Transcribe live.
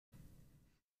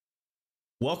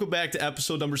Welcome back to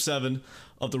episode number 7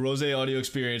 of the Rozay audio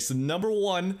experience, the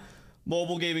 #1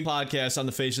 mobile gaming podcast on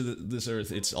the face of this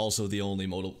earth. It's also the only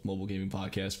mobile gaming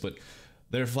podcast, but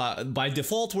by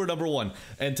default, we're #1.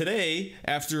 And today,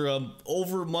 after a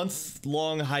over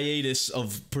month-long hiatus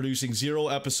of producing 0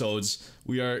 episodes,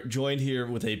 we are joined here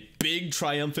with a big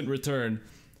triumphant return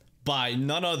by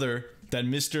none other than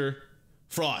Mr.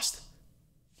 Frost.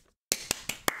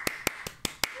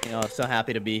 You know, so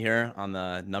happy to be here on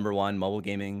the #1 mobile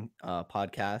gaming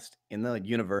podcast in the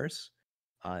universe.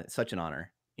 It's such an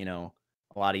honor. You know,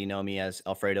 a lot of you know me as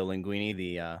Alfredo Linguini,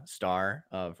 the star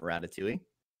of Ratatouille.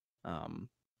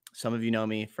 Some of you know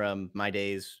me from my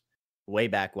days way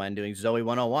back when doing Zoe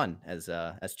 101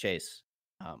 as Chase.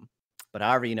 But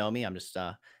however you know me, I'm just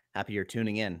happy you're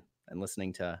tuning in and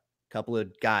listening to a couple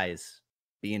of guys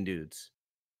being dudes.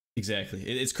 Exactly.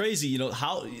 It's crazy, you know,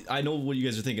 how I know what you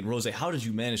guys are thinking. Rozay, how did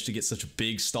you manage to get such a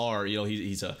big star? You know,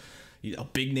 he's a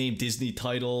big name Disney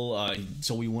title,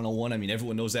 Zoe 101. I mean,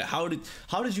 everyone knows that. How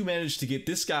did you manage to get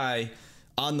this guy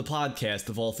on the podcast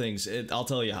of all things? I'll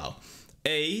tell you how.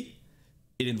 A,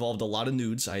 it involved a lot of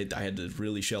nudes. I had to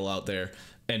really shell out there.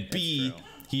 And B,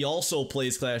 he also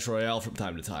plays Clash Royale from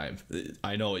time to time.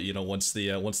 I know, you know, once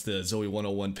the Zoe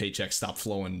 101 paycheck stopped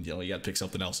flowing, you know, you got to pick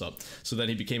something else up. So then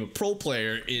he became a pro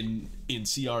player in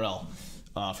CRL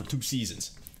for 2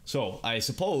 seasons. So I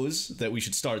suppose that we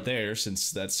should start there,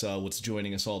 since that's what's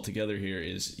joining us all together here.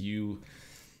 Is you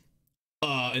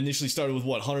initially started with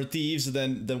what, 100 Thieves,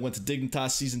 and then went to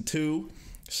Dignitas season 2.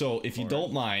 So if you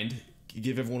don't mind,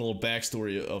 give everyone a little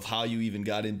backstory of how you even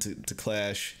got into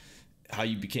Clash, how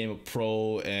you became a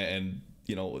pro, and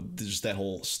you know, just that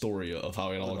whole story of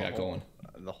how it all got going.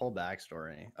 The whole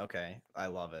backstory. Okay, I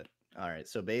love it. All right,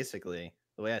 so basically,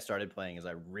 the way I started playing is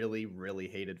I really, really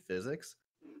hated physics.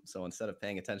 So instead of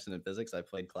paying attention to physics, I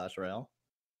played Clash Royale.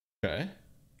 Okay.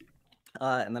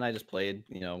 And then I just played,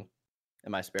 you know,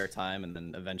 in my spare time, and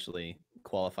then eventually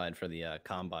qualified for the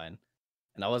combine.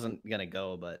 And I wasn't gonna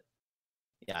go, but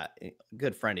yeah, a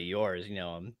good friend of yours, you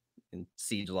know, in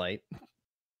Siege Light.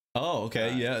 Oh,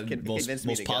 okay, yeah,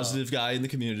 most positive guy in the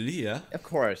community, yeah. Of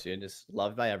course, you're just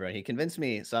loved by everyone. He convinced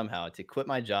me somehow to quit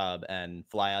my job and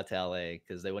fly out to LA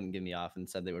because they wouldn't give me off and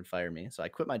said they would fire me. So I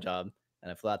quit my job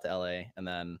and I flew out to LA, and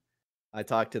then I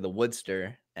talked to the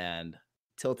Woodster and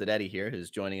Tilted Eddie here, who's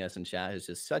joining us in chat, who's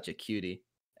just such a cutie,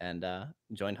 and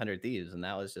joined 100 Thieves, and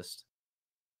that was just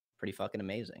pretty fucking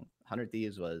amazing. 100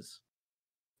 Thieves was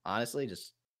honestly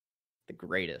just the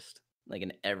greatest, like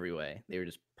in every way. They were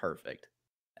just perfect.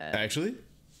 And actually,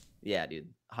 yeah, dude,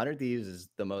 100 Thieves is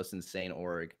the most insane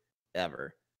org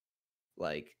ever.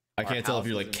 Like, I can't tell if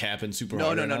you're like capping super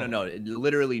hard. No.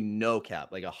 Literally no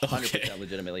cap, like 100%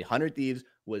 legitimately. 100 Thieves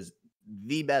was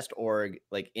the best org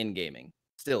like in gaming,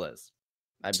 still is.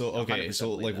 So like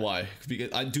that. Why?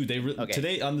 Because dude,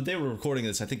 today, on the day we're recording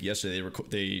this, I think yesterday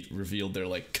they revealed their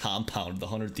like compound, the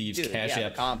 100 Thieves Cash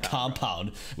App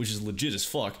compound, which is legit as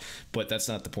fuck. But that's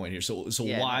not the point here. So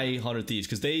why 100 Thieves?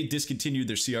 Because they discontinued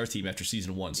their CR team after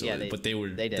season 1. So yeah, but they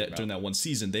did, during that one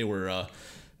season they were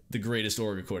the greatest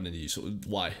org according to you. So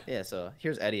why? Yeah. So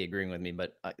here's Eddie agreeing with me,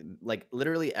 but like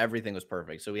literally everything was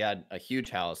perfect. So we had a huge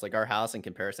house. Like our house in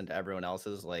comparison to everyone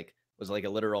else's was like a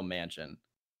literal mansion.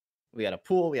 We had a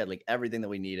pool. We had like everything that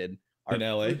we needed. Our in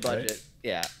LA, food budget, right?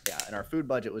 yeah, and our food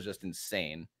budget was just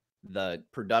insane. The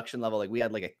production level, like we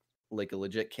had like a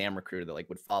legit camera crew that like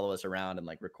would follow us around and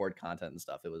like record content and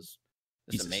stuff. It was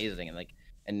just amazing,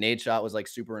 and Nate Shot was like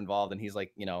super involved, and he's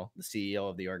like, you know, the CEO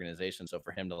of the organization. So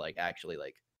for him to like actually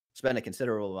like spend a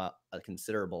considerable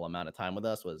amount of time with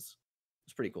us was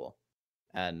pretty cool,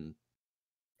 and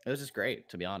it was just great,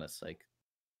 to be honest. Like,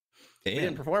 we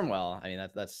didn't perform well. I mean,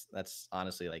 that's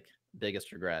honestly like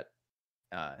biggest regret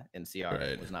in CR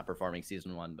was not performing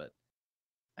season 1. But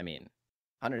I mean,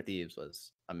 100 Thieves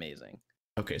was amazing.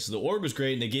 Okay, so the org was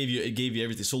great, and it gave you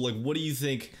everything. So like, what do you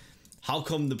think? How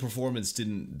come the performance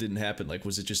didn't happen? Like,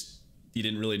 was it just you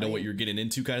didn't really know what you're getting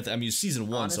into, kind of thing? I mean, it's season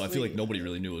 1, honestly, so I feel like nobody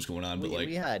really knew what was going on. But like,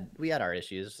 we had our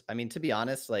issues. I mean, to be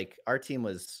honest, like our team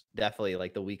was definitely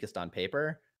like the weakest on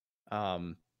paper.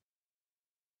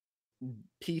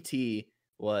 PT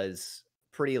was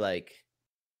pretty like,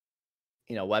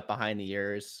 you know, wet behind the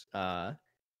ears.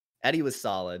 Eddie was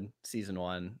solid season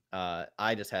 1.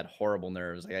 I just had horrible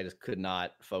nerves. Like I just could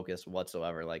not focus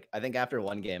whatsoever. Like I think after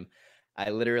one game, I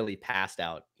literally passed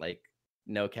out. Like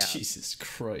no cap. Jesus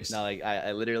Christ. No, like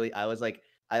I was like,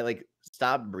 I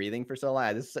stopped breathing for so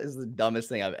long. This is the dumbest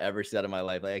thing I've ever said in my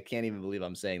life. Like I can't even believe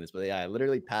I'm saying this, but yeah, I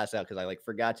literally passed out because I like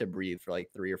forgot to breathe for like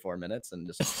 3 or 4 minutes and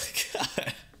just. Oh my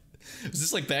God. Was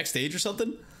this like backstage or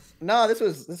something? No, this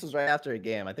was right after a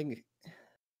game. I think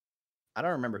I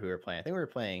don't remember who we were playing. I think we were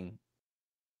playing.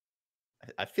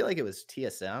 I feel like it was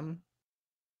TSM.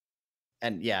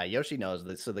 And yeah, Yoshi knows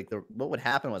this. So like what would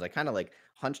happen was I kind of like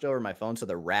hunched over my phone so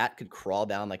the rat could crawl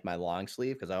down like my long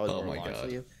sleeve because I always Oh wore a my long god.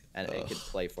 sleeve and it Ugh. could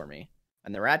play for me.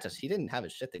 And the rat he didn't have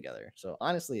his shit together. So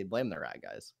honestly, blame the rat,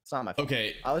 guys. It's not my fault.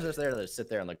 Okay. I was just there to sit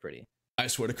there and look pretty. I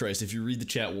swear to Christ, if you read the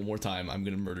chat one more time, I'm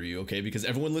gonna murder you, okay? Because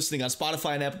everyone listening on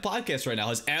Spotify and Apple Podcasts right now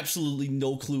has absolutely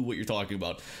no clue what you're talking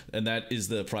about, and that is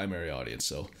the primary audience.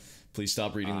 So please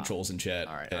stop reading the trolls in chat.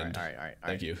 All right.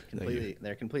 Thank you.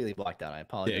 They're completely blocked out. I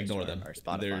apologize. Yeah, ignore them. Our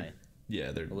Spotify.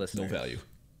 They're no value.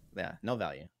 Yeah, no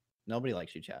value. Nobody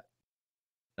likes you, chat.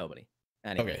 Nobody.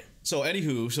 Anyway. Okay. So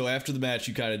anywho, after the match,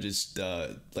 you kind of just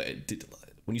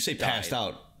when you say passed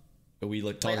out, are we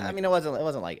like talking? I mean, it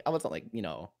wasn't like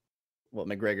what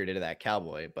McGregor did to that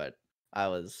cowboy, but I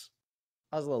was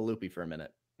a little loopy for a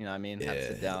minute. You know what I mean? Had to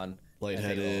sit down,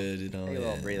 lightheaded, take a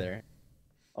little breather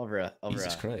over a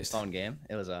Christ. phone game.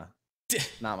 It was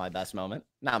not my best moment.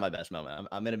 Not my best moment.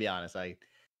 I'm gonna be honest.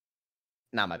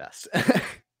 Not my best.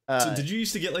 So did you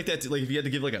used to get like that? Like if you had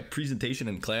to give like a presentation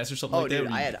in class or something like dude,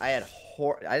 that?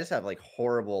 I just have like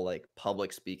horrible like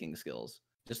public speaking skills.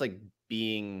 Just like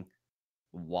being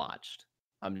watched.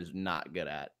 I'm just not good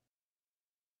at.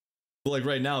 Well, like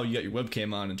right now, you got your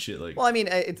webcam on and shit. Like, well, I mean,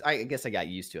 I guess I got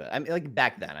used to it. I mean, like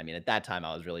back then. I mean, at that time,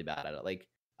 I was really bad at it. Like,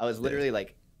 I was literally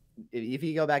like, if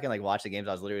you go back and like watch the games,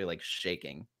 I was literally like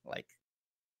shaking. Like,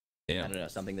 I don't know,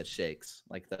 something that shakes.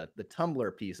 Like the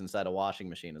tumbler piece inside a washing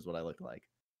machine is what I look like.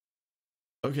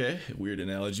 Okay, weird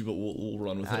analogy, but we'll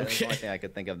run with it. Okay, that's the only thing I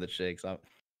could think of that shakes.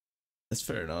 That's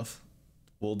fair enough.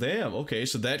 Well, damn. Okay,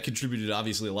 so that contributed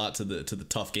obviously a lot to the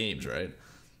tough games, right?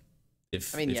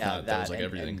 If not, that was like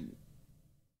everything.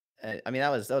 I mean, that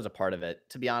was a part of it.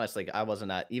 To be honest, like I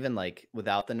wasn't at even like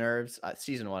without the nerves.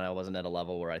 Season 1, I wasn't at a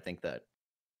level where I think that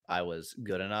I was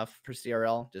good enough for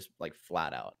CRL. Just like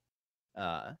flat out.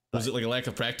 Was it like a lack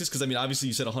of practice? Because I mean, obviously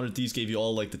you said 100 Thieves gave you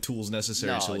all like the tools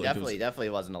necessary. No, so like, definitely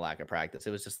wasn't a lack of practice.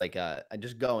 It was just like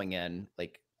just going in,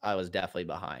 like I was definitely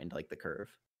behind like the curve.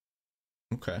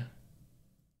 Okay.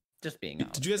 Just being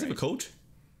honest. Did you guys have a coach?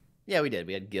 Yeah, we did.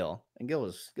 We had Gil, and Gil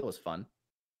was fun.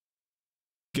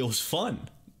 Gil was fun.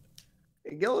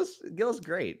 Gil's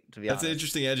great, to be honest. That's an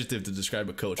interesting adjective to describe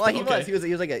a coach. Well, he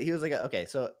was like a okay.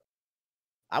 So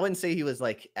I wouldn't say he was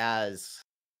like as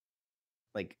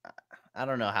like I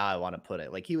don't know how I want to put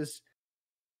it. Like he was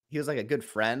like a good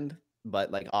friend,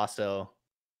 but like also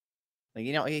like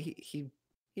he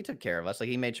took care of us. Like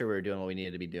he made sure we were doing what we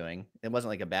needed to be doing. It wasn't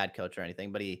like a bad coach or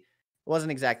anything, but it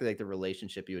wasn't exactly like the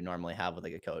relationship you would normally have with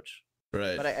like a coach.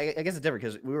 Right. But I guess it's different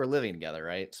because we were living together,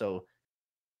 right? So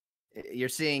you're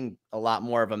seeing a lot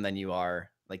more of them than you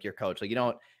are like your coach. Like you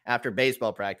don't, after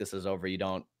baseball practice is over, you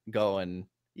don't go and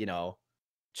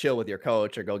chill with your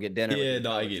coach or go get dinner. Yeah, with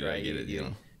your coach, I get it. right? I get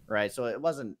it. Right. So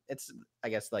it's I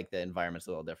guess like the environment's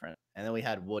a little different. And then we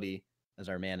had Woody as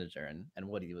our manager, and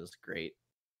Woody was great.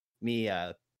 Me,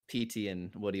 PT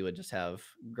and Woody would just have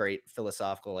great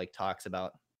philosophical like talks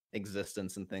about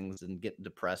existence and things and get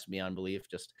depressed beyond belief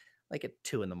just like at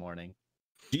 2 a.m.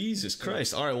 Jesus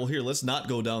Christ. All right, well, here, let's not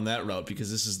go down that route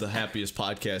because this is the happiest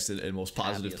podcast and most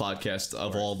positive podcast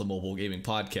of all the mobile gaming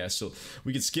podcasts. So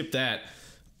we could skip that.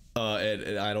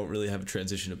 And I don't really have a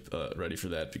transition ready for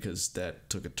that because that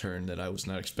took a turn that I was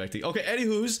not expecting. Okay,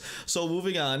 anywho's, so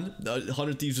moving on.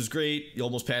 100 Thieves was great. You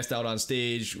almost passed out on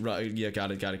stage. Right, yeah,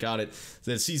 got it.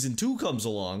 Then season 2 comes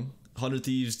along. 100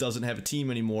 Thieves doesn't have a team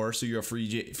anymore, so you're a free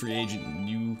agent and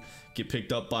you get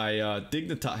picked up by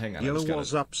Dignitas. Hang on. Yo,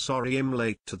 what's up? Sorry I'm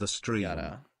late to the stream.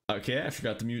 Okay, I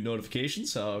forgot to mute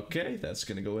notifications. Okay, that's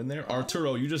going to go in there.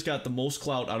 Arturo, you just got the most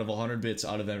clout out of 100 bits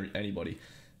out of anybody.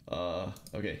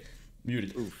 Okay,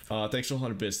 muted. Thanks for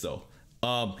 100 bits though.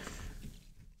 But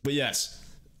yes,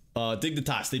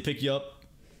 Dignitas, they pick you up.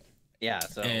 Yeah.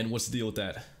 So, and what's the deal with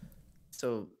that?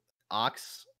 So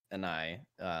Ox and I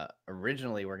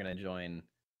originally were gonna join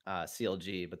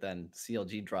CLG, but then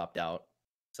CLG dropped out,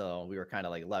 so we were kind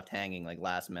of like left hanging like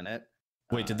last minute.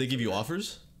 Wait, did they give you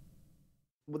offers?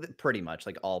 Pretty much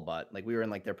like all but like we were in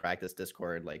like their practice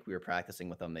Discord, like we were practicing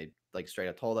with them. They like straight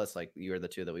up told us like you're the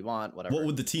 2 that we want, whatever. What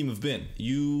would the team have been?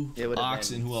 You,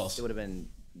 Ox, and who else? It would have been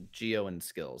Geo and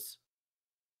Skills.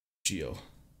 Geo.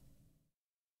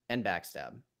 And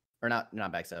Backstab. Or not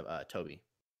Backstab, Toby.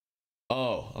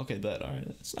 Oh, okay, bet. All right,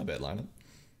 that's not a bad lineup.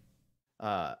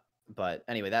 But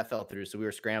anyway, that fell through, so we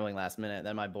were scrambling last minute.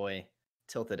 Then my boy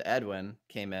Tilted Edwin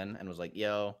came in and was like,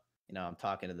 yo, I'm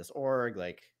talking to this org,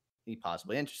 like he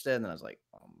possibly interested. And then I was like,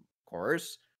 of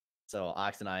course. So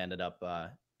Ox and I ended up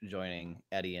joining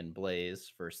Eddie and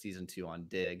Blaze for season 2 on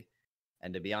Dig.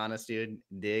 And to be honest, dude,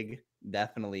 Dig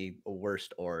definitely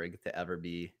worst org to ever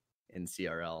be in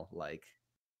CRL. Like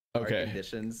our Okay.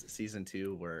 conditions season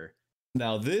 2 were.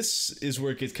 Now this is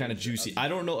where it gets kind of juicy. I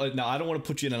don't know. Now I don't want to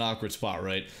put you in an awkward spot,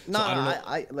 right? No, so I don't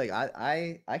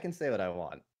know. I can say what I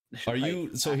want. Are Like,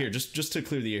 you so here? Just to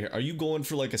clear the air here, are you going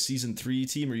for like a season 3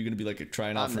 team? Or are you going to be like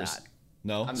trying out I'm for? not.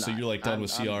 No, I'm so not. you're like done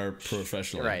with CR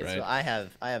professionally, right? So I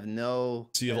have no.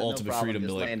 So you have no ultimate problem freedom to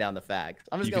just like laying down the facts.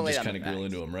 I'm just you gonna can lay just down kind the of grill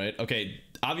facts. into them, right? Okay,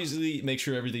 obviously make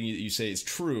sure everything you say is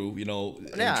true. You know.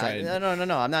 Yeah,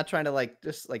 no. I'm not trying to like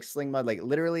just like sling mud. Like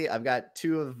literally, I've got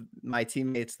 2 of my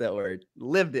teammates that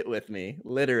lived it with me,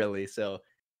 literally. So,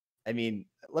 I mean,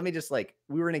 let me just like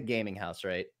we were in a gaming house,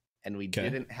 right? And we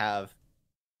didn't have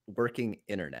working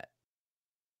internet.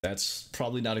 That's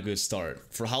probably not a good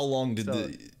start. For how long did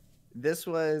this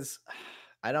was?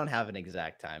 I don't have an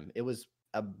exact time. It was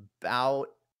a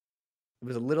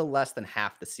little less than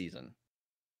half the season.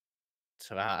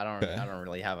 So I don't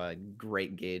really have a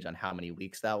great gauge on how many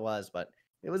weeks that was, but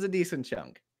it was a decent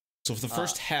chunk. So for the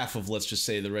first half of, let's just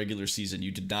say, the regular season,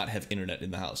 you did not have internet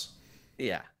in the house.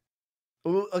 Yeah.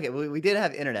 Okay, we did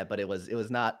have internet, but it was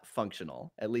not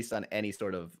functional, at least on any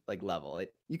sort of like level.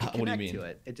 You could connect to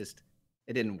it.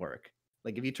 It didn't work.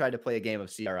 Like if you tried to play a game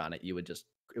of CR on it, it would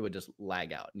just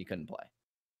lag out and you couldn't play.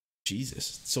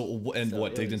 Jesus. So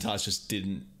Dignitas just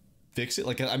didn't fix it?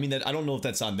 Like, I mean, I don't know if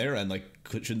that's on their end. Like,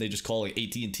 shouldn't they just call like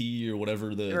AT&T or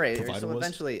whatever the provider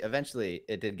was? Eventually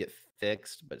it did get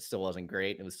fixed, but it still wasn't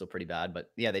great. It was still pretty bad.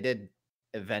 But yeah, they did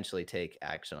eventually take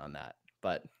action on that.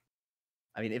 But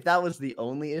I mean, if that was the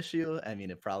only issue, I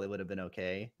mean, it probably would have been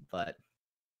okay. But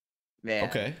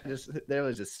man, there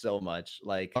was just so much.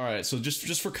 Like, all right, so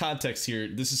just for context here,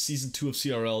 this is season 2 of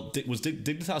CRL.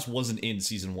 Dignitas wasn't in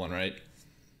season 1, right?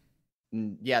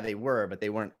 Yeah, they were, but they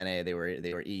weren't NA. They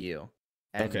were EU.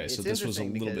 And okay, so this was a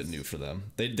little bit new for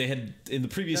them. They had in the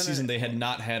previous season they had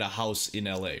not had a house in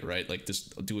LA, right? Like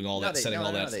just doing all that, setting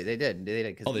all that. They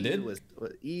did. Oh, they did.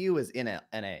 EU was in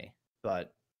NA,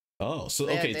 but. Oh, so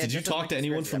okay. Did you talk to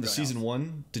anyone from the season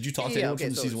 1? Did you talk to anyone from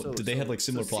the season 1? Did they have like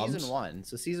similar problems?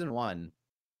 Season 1,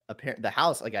 the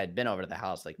house, like I'd been over to the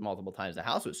house like multiple times. The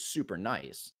house was super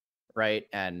nice, right?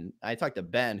 And I talked to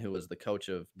Ben, who was the coach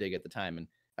of Dig at the time, and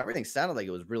everything sounded like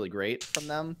it was really great from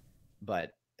them.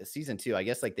 But season 2, I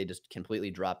guess like they just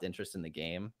completely dropped interest in the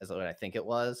game, is what I think it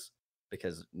was,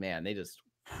 because man, they just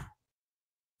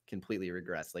completely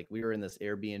regressed. Like we were in this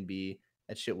Airbnb,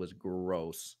 that shit was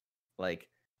gross. Like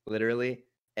literally,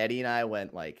 Eddie and I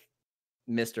went like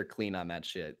Mr. Clean on that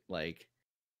shit. Like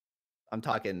I'm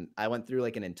talking, I went through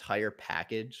like an entire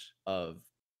package of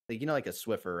like, like a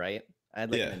Swiffer, right? I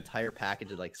had like an entire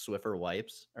package of like Swiffer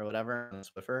wipes or whatever on the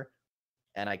Swiffer.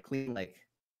 And I cleaned like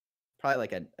probably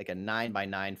like a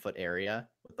 9x9 foot area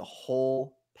with the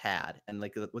whole pad. And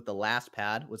like with the last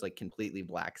pad was like completely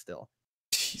black still.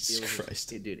 Jesus Christ.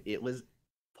 Dude, it was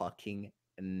fucking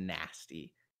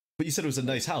nasty. But you said it was a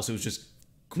nice house. It was just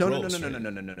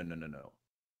No.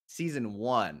 Season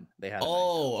 1, they had.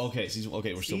 Okay.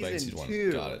 We're still back to season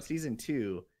 1. Got it. Season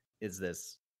 2 is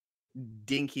this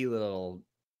dinky little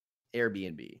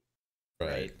Airbnb,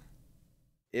 right?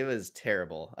 It was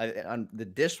terrible. The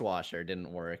dishwasher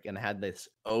didn't work and had this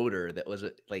odor that was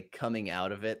like coming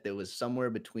out of it that was somewhere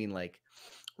between like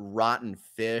rotten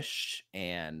fish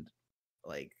and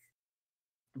like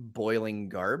boiling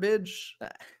garbage.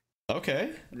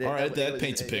 Okay. All right. That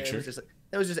paints a picture.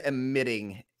 It was just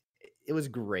emitting. It was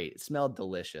great. It smelled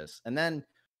delicious. And then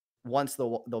once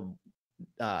the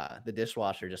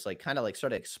dishwasher just like kind of like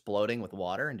started exploding with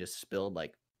water and just spilled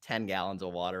like 10 gallons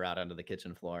of water out onto the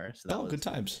kitchen floor. So that was good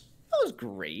times. That was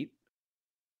great.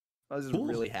 I was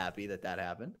really happy that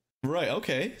happened. Right.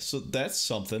 Okay. So that's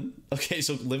something. Okay.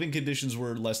 So living conditions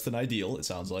were less than ideal. It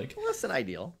sounds like less than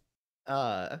ideal.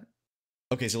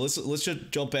 Okay. So let's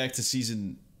just jump back to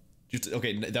season.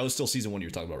 Okay, that was still season 1 you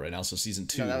were talking about right now. So season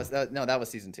 2. That was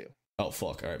season 2. Oh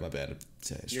fuck! All right, my bad.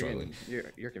 I'm struggling. You're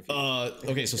confused.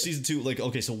 Okay, so season 2, like,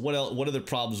 okay, so what else? What other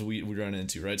problems we run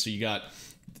into, right? So you got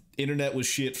internet was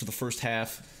shit for the first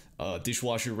half.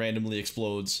 Dishwasher randomly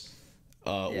explodes.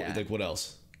 Like what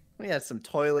else? We had some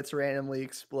toilets randomly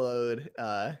explode.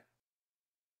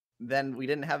 Then we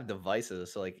didn't have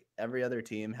devices, so like every other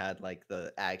team had like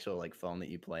the actual like phone that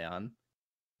you play on.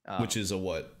 Which is a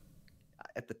what?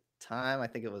 At the time, I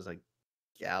think it was like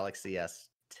Galaxy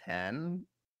S10.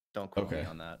 Don't quote me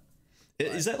on that.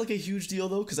 Is that like a huge deal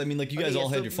though? Because I mean, like you guys all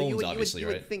had your phones, obviously,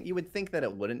 right? You would think that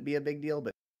it wouldn't be a big deal,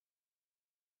 but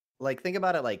like think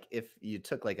about it. Like if you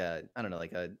took like a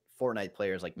Fortnite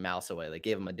player's like mouse away, like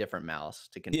gave him a different mouse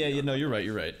to continue. Yeah, you're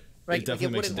right. Right, it like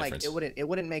definitely makes a difference. it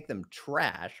wouldn't make them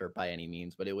trash or by any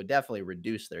means, but it would definitely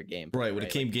reduce their gameplay. Right, when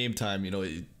it came Like, game time,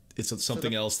 it's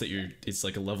something else that it's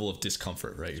like a level of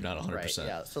discomfort, right? You're not 100%. right,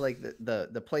 yeah. So like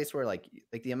the place where like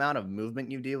the amount of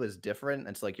movement you do is different,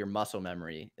 and so like your muscle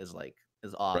memory is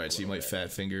off. Right, so you might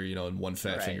fat finger, and one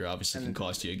fat finger obviously can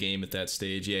cost you a game at that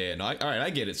stage. Yeah, no, all right,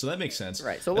 I get it. So that makes sense.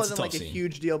 Right, so it wasn't like a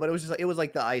huge deal, but it was just it was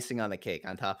like the icing on the cake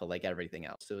on top of like everything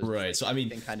else. It was right. Like, so I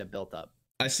mean, kind of built up.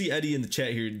 I see Eddie in the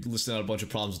chat here listing out a bunch of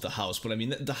problems with the house, but I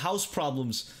mean the house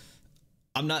problems.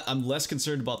 I'm less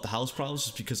concerned about the house problems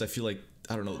just because I feel like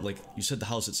I don't know, like you said the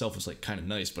house itself was like kind of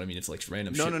nice, but I mean if like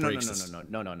random shit breaks.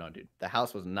 No, dude. The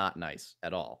house was not nice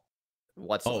at all.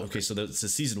 Whatsoever. Oh, okay. So the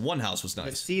season 1 house was nice.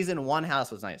 The season 1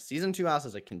 house was nice. Season 2 house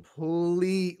is a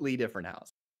completely different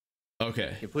house.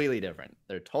 Okay. Completely different.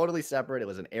 They're totally separate. It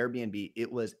was an Airbnb.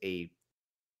 It was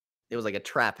like a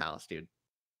trap house, dude.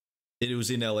 It was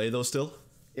in LA though still?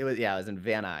 It was in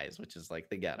Van Nuys, which is like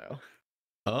the ghetto.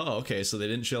 Oh, okay. So they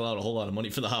didn't shell out a whole lot of money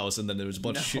for the house, and then there was a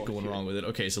bunch of shit going wrong with it.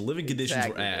 Okay, so living conditions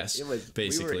were ass. It was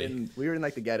basically. We were in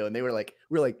like the ghetto, and we were like,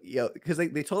 yo, because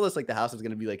they told us like the house was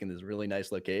gonna be like in this really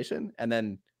nice location, and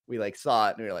then we like saw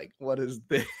it, and we were like, what is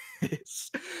this?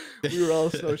 We were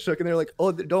all so shook, and they were like,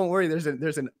 oh, don't worry, there's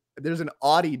an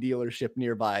Audi dealership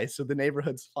nearby, so the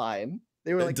neighborhood's fine.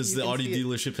 They were like, does the Audi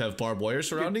dealership have barbed wire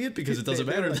surrounding it? Because it doesn't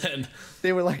matter then.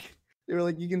 They were like,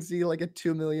 you can see like a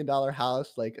 $2 million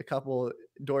house, like a couple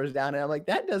doors down. And I'm like,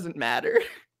 that doesn't matter.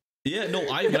 Yeah, no,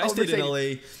 when I stayed in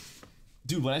LA,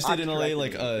 dude, when I stayed in LA,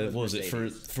 like, what was it,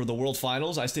 for the World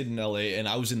Finals, I stayed in LA and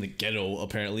I was in the ghetto,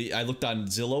 apparently. I looked on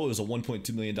Zillow, it was a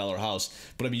 $1.2 million house.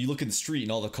 But I mean, you look in the street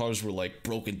and all the cars were like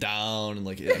broken down and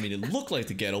like, I mean, it looked like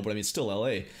the ghetto, but I mean, it's still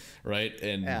LA, right?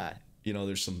 And,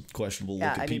 there's some questionable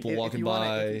looking people walking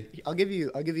by. I'll give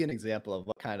you an example of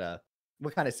what kind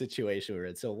of situation we were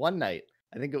in. So one night,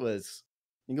 I think it was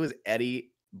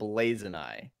Eddie, Blaze, and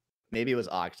I. Maybe it was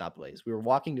Ox, not Blaze. We were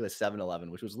walking to a 7-Eleven,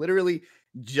 which was literally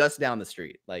just down the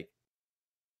street, like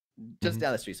just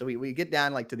down the street. So we get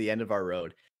down like to the end of our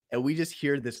road, and we just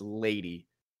hear this lady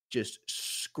just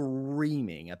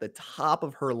screaming at the top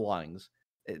of her lungs,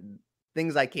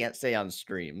 things I can't say on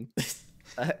stream.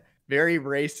 Very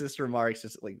racist remarks,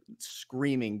 just like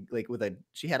screaming, like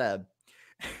she had a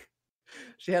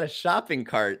shopping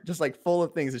cart just like full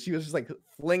of things, and she was just like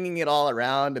flinging it all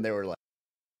around, and there were like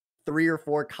 3 or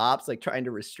 4 cops like trying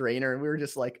to restrain her, and we were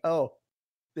just like, oh,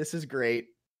 this is great.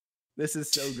 This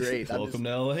is so great. Welcome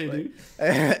to LA, dude.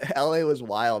 LA was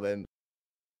wild, and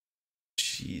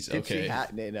jeez, okay.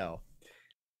 No.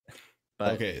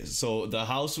 But, okay, so the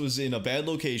house was in a bad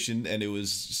location, and it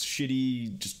was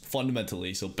shitty, just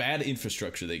fundamentally. So bad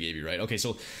infrastructure they gave you, right? Okay,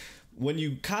 so when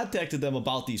you contacted them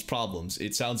about these problems,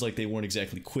 it sounds like they weren't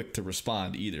exactly quick to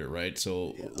respond either, right?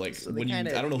 So like I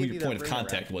don't know who your point of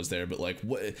contact was there, but like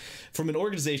what from an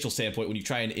organizational standpoint, when you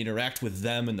try and interact with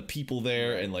them and the people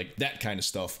there and like that kind of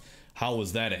stuff, how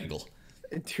was that angle?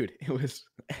 Dude, it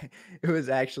was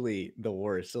actually the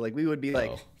worst. So like we would be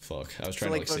like, oh fuck, I was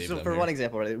trying to save them for one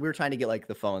example, right, we were trying to get like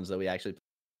the phones that we actually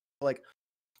like,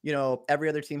 every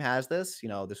other team has this,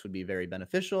 this would be very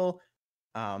beneficial.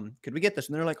 Could we get this?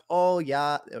 And they're like, oh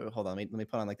yeah, hold on, let me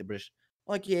put on like the British,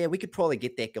 like, yeah, we could probably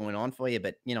get that going on for you,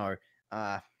 but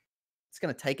it's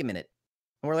gonna take a minute.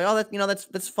 And we're like, oh,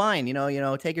 that's fine,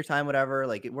 take your time, whatever.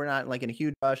 Like we're not like in a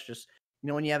huge rush, just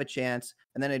when you have a chance.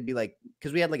 And then it'd be like,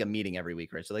 because we had like a meeting every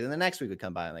week, right? So like the next week would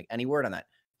come by and like, any word on that?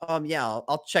 Yeah,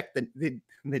 I'll check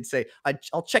they'd say,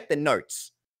 I'll check the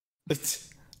notes.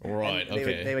 Right.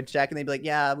 Okay. They would check and they'd be like,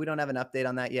 yeah, we don't have an update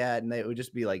on that yet. And they would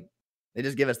just be like, they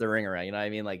just give us the ringer, right? You know what I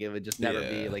mean? Like it would just never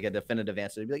be like a definitive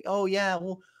answer. They'd be like, oh yeah,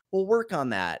 we'll work on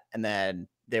that. And then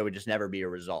there would just never be a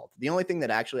result. The only thing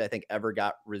that actually I think ever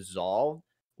got resolved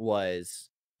was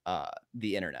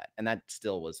the internet. And that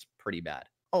still was pretty bad.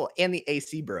 Oh, and the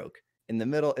AC broke in the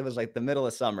middle. It was like the middle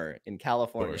of summer in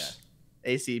California.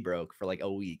 AC broke for like a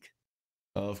week.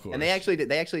 Of course. And they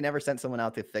actually never sent someone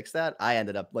out to fix that. I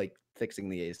ended up like fixing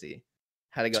the AC.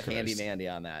 Had to go handy mandy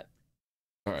on that.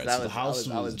 All right, so the house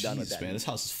was done with that. Man, this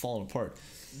house is falling apart.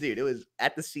 Dude, it was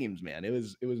at the seams, man. It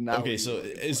was not. Okay, so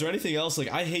is there anything else?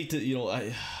 Like, I hate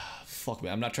to, fuck,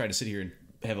 man. I'm not trying to sit here and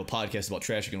have a podcast about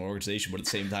trashing an organization, but at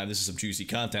the same time, this is some juicy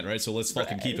content, right? So let's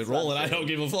fucking keep it rolling. I don't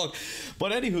give a fuck.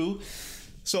 But anywho,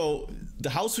 so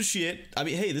the house was shit. I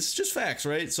mean, hey, this is just facts,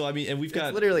 right? So I mean, and we've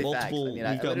got literally multiple.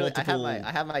 Facts. I mean,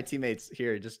 I have my teammates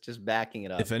here just backing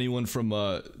it up. If anyone from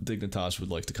Dignitas would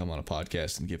like to come on a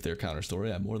podcast and give their counter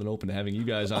story, I'm more than open to having you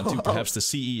guys on too. Perhaps the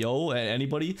CEO,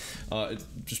 anybody.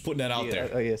 Just putting that out there.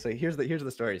 Oh yeah. So here's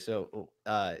the story. So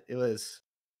it was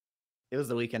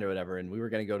the weekend or whatever, and we were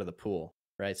gonna go to the pool,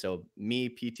 right? So me,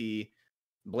 PT,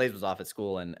 Blaze was off at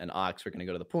school, and Ox were gonna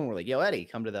go to the pool, and we're like, "Yo, Eddie,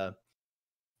 come to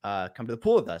the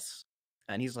pool with us."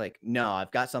 And he's like, "No,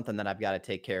 I've got something that I've got to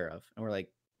take care of." And we're like,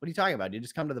 "What are you talking about? You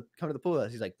just come to the pool with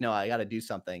us." He's like, "No, I got to do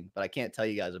something, but I can't tell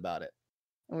you guys about it."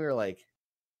 And we were like,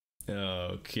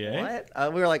 Okay.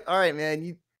 "What?" We were like, "All right, man,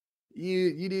 you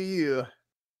do you."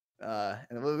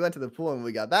 And we went to the pool, and when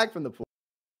we got back from the pool,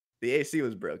 the AC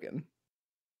was broken,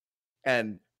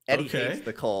 and Eddie hates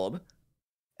the cold.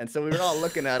 And so we were all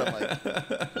looking at him like,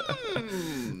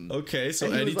 Okay,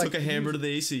 so Eddie took a hammer to the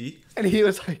AC. And he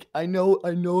was like, I know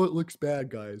it looks bad,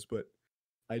 guys, but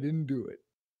I didn't do it.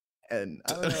 And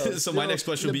I don't know. So my next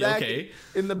question would be, okay.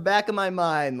 In the back of my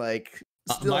mind, like,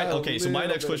 so my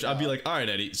next question, I'd be like, all right,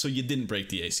 Eddie, so you didn't break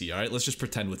the AC, all right? Let's just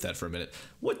pretend with that for a minute.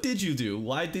 What did you do?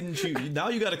 Why didn't you? Now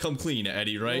you got to come clean,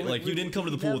 Eddie, right? Well, like, you didn't come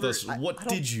to the pool with us. What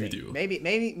did you do? Maybe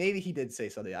he did say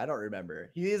something. I don't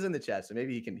remember. He is in the chat, so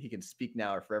maybe he can speak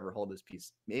now or forever hold his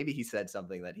peace. Maybe he said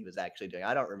something that he was actually doing.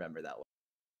 I don't remember that one.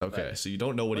 Okay, so you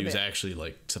don't know what he was actually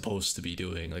like supposed to be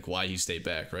doing, like why he stayed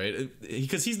back, right?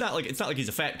 Because he's not like, it's not like he's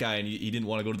a fat guy and he didn't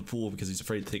want to go to the pool because he's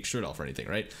afraid to take his shirt off or anything,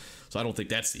 right? So I don't think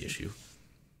that's the issue.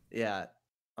 Yeah,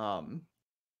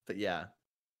 but yeah,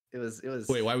 it was.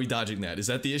 Wait, why are we dodging that? Is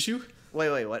that the issue?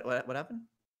 Wait, what happened?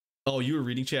 Oh, you were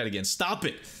reading chat again. Stop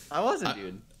it. I wasn't,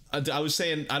 dude. I was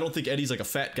saying I don't think Eddie's like a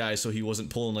fat guy, so he wasn't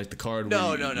pulling like the card. No.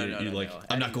 Like,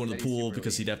 I'm not going to the pool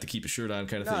because he'd have to keep his shirt on,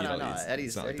 kind of thing. No.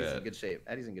 Eddie's in good shape.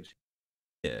 Eddie's in good shape.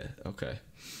 Yeah. Okay.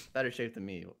 Better shape than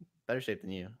me. Better shape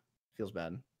than you. Feels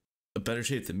bad. A better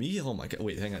shape than me? Oh my god!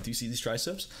 Wait, hang on. Do you see these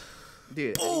triceps?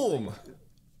 Dude. Boom.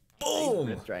 Boom.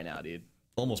 Ripped right now, dude.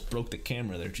 Almost broke the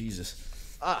camera there. Jesus.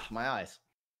 Ah, my eyes.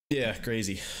 Yeah,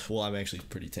 crazy. Well, I'm actually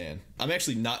pretty tan. I'm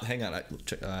actually not. Hang on.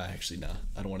 Actually, no.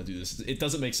 I don't want to do this. It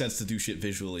doesn't make sense to do shit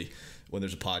visually when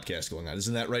there's a podcast going on.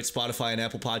 Isn't that right, Spotify and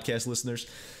Apple Podcast listeners?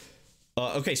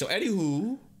 Okay, so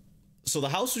anywho, so the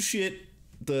house was shit.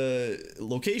 The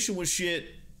location was shit.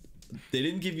 They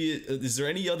didn't give you. Is there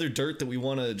any other dirt that we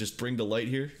want to just bring to light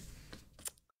here?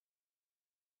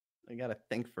 I gotta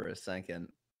think for a second.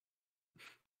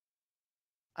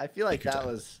 I feel like that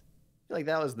was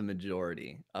the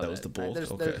majority of it. That was the bulk.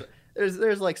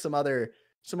 There's like some other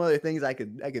things I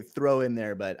could throw in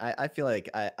there, but I feel like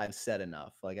I've said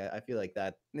enough. Like I feel like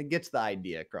that it gets the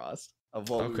idea across of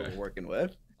what we were working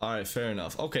with. All right, fair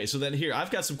enough. Okay, so then here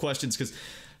I've got some questions because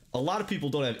a lot of people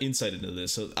don't have insight into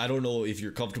this, so I don't know if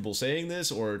you're comfortable saying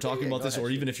this or talking about this, or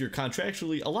even if you're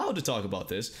contractually allowed to talk about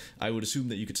this. I would assume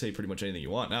that you could say pretty much anything you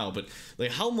want now, but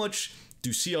like, how much do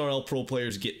CRL pro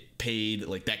players get paid,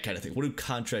 like that kind of thing? What do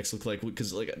contracts look like?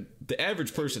 Because like the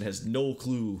average person has no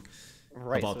clue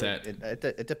about that.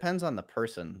 It depends on the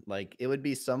person. Like it would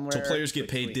be somewhere. So players get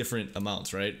paid different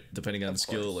amounts, right? Depending on the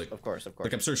skill. Like of course.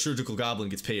 Like I'm sure Surgical Goblin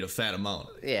gets paid a fat amount.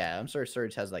 Yeah, I'm sure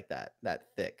Surge has like that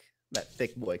thick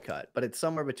boy cut, but it's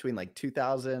somewhere between like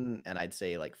 2,000 and I'd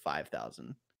say like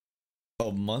 5,000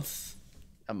 a month.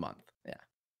 Yeah.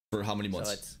 For how many months?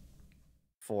 So it's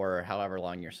for however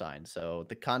long you're signed. So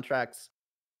the contracts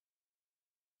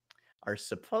are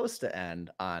supposed to end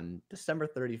on December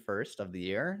 31st of the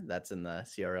year. That's in the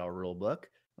CRL rule book,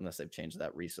 unless they've changed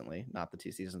that recently. Not the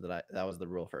 2 seasons that was the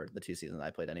rule for the 2 seasons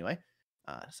I played anyway.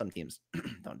 Some teams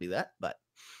don't do that, but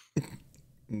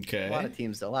okay. A lot of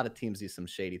teams do some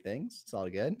shady things. It's all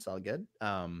good.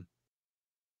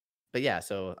 But yeah,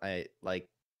 so I like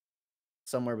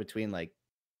somewhere between like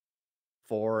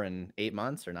 4 and 8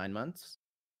 months or 9 months.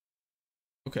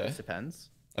 Okay. It depends.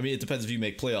 I mean, it depends if you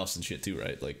make playoffs and shit too,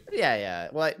 right? Like. Yeah.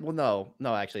 Well,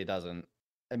 no, actually, it doesn't.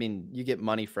 I mean, you get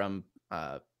money from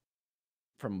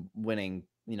winning,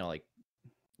 like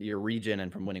your region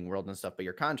and from winning world and stuff. But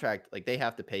your contract, like they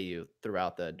have to pay you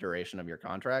throughout the duration of your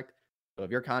contract. So if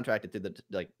you're contracted through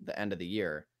the end of the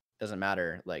year, doesn't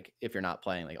matter. Like if you're not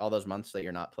playing, like all those months that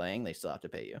you're not playing, they still have to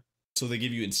pay you. So they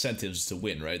give you incentives to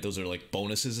win, right? Those are like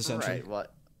bonuses, essentially. Right. Well,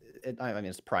 I mean,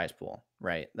 it's a prize pool,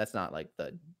 right? That's not like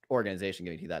the organization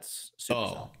giving you. That's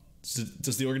Supercell. So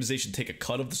does the organization take a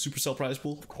cut of the Supercell prize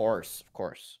pool? Of course.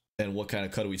 And what kind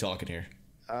of cut are we talking here?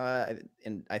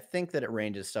 And I think that it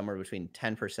ranges somewhere between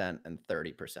 10% and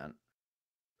 30%.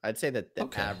 I'd say that the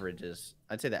average is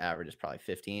probably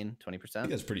 15, 20%. I think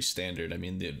that's pretty standard. I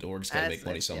mean, the org's got to make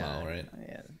money somehow, right?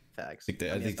 Yeah, facts.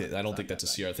 I don't think that's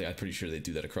a CR thing. I'm pretty sure they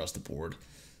do that across the board.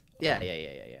 Yeah.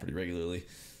 Pretty regularly.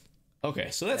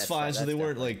 Okay, so that's fine. So they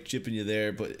weren't like jipping you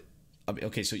there, but I mean,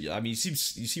 okay. So I mean, you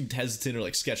seemed hesitant or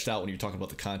like sketched out when you were talking about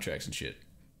the contracts and shit.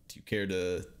 Do you care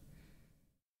to?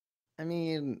 I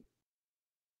mean,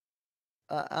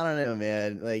 I don't know,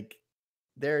 man. Like,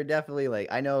 there are definitely like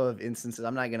I know of instances.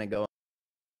 I'm not gonna go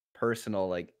personal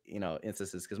like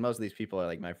instances because most of these people are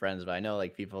like my friends, but I know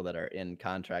like people that are in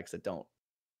contracts that don't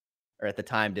or at the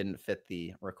time didn't fit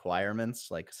the requirements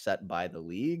like set by the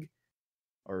league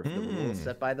or the rules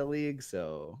set by the league.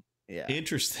 So yeah,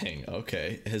 Interesting.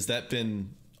 Okay, has that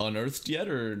been unearthed yet,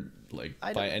 or like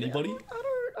by anybody? I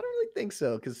don't really think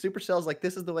so because Supercell's like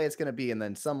this is the way it's gonna be, and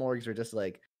then some orgs are just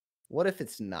like, what if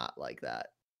it's not like that?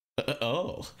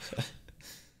 Oh.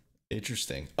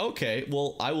 Interesting. Okay,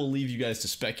 well, I will leave you guys to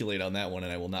speculate on that one,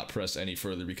 and I will not press any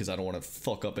further because I don't want to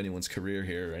fuck up anyone's career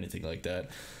here or anything like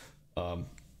that.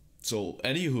 So,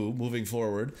 anywho, moving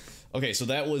forward. Okay, so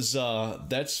that was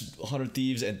that's 100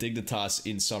 Thieves and Dignitas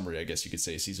in summary, I guess you could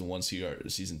say. Season 1,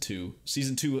 Season 2.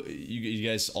 Season 2, you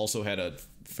guys also had a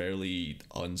fairly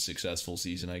unsuccessful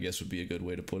season, I guess would be a good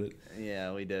way to put it.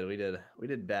 Yeah, we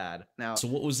did bad. Now, so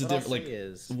what was the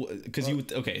difference? Like, because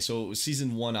okay, so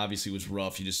season 1 obviously was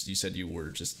rough. You said you were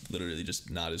just literally just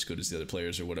not as good as the other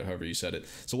players or whatever, however you said it.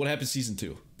 So what happened season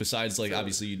 2? Besides, like,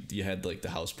 obviously you had like the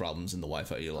house problems and the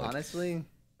Wi-Fi. Honestly,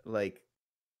 like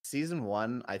season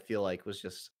 1, I feel like was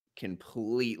just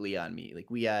completely on me. Like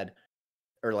we had,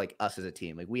 or like us as a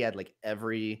team, like we had like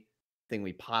everything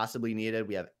we possibly needed.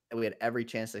 We had every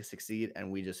chance to succeed,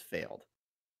 and we just failed.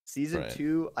 Season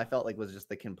 2, I felt like was just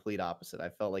the complete opposite. I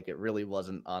felt like it really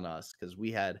wasn't on us because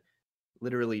we had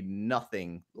literally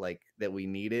nothing like that we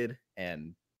needed,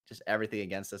 and just everything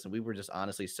against us, and we were just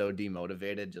honestly so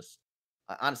demotivated. Just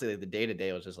honestly, like, the day to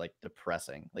day was just like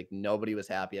depressing. Like nobody was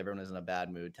happy. Everyone was in a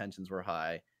bad mood. Tensions were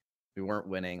high. We weren't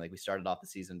winning. Like we started off the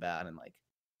season bad, and like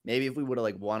maybe if we would have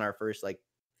like won our first like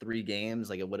 3 games,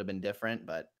 like it would have been different,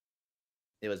 but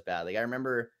it was bad. Like I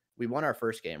remember we won our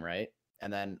first game, right?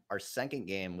 And then our second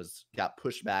game got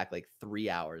pushed back like 3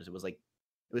 hours. It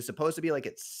was supposed to be like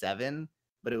at 7,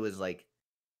 but it was like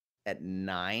at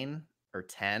 9 or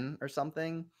 10 or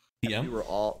something. And yeah, we were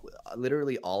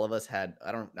literally all of us had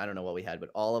I don't know what we had, but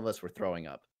all of us were throwing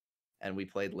up. And we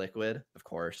played Liquid, of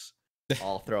course,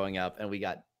 all throwing up, and we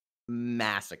got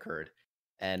massacred.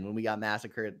 And when we got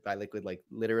massacred by Liquid, like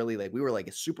literally, like we were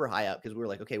like super high up because we were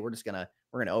like, okay, we're gonna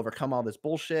overcome all this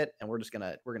bullshit, and we're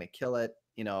gonna kill it,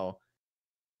 and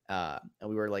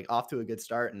we were like off to a good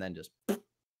start, and then just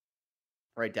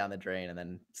right down the drain. And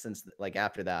then since like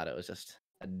after that, it was just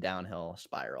a downhill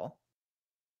spiral.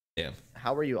 Yeah.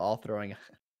 How were you all throwing?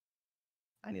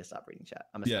 I need to stop reading chat.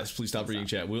 Yes, please stop reading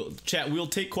chat. We'll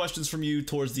take questions from you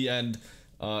towards the end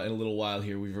in a little while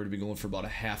here. We've already been going for about a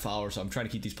half hour, so I'm trying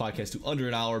to keep these podcasts to under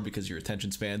an hour because your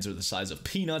attention spans are the size of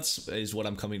peanuts, is what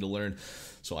I'm coming to learn.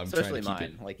 So I'm especially trying to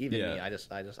keep mine. Like even me, I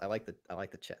like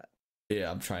the chat.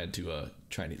 Yeah, I'm trying to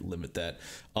limit that.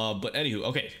 But anywho,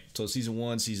 okay. So season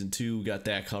 1, season 2, got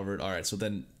that covered. All right. So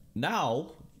then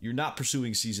now you're not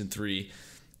pursuing season 3.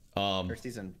 Or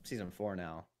season 4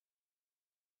 now.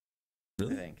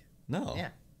 Really? I think. No.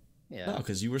 Yeah. No,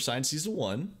 because you were signed season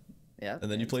 1. Yeah.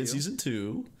 And then you played season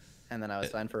 2. And then I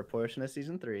was signed for a portion of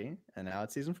season 3, and now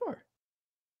it's season 4.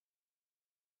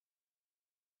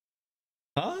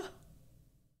 Huh?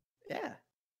 Yeah.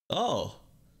 Oh.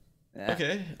 Yeah.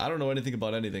 Okay. I don't know anything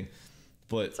about anything.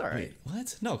 But it's all right. Wait,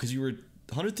 what? No, because you were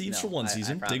 100 Thieves for 1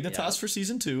 season, Dignitas for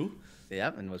season 2.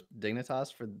 Yep, and was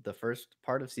Dignitas for the first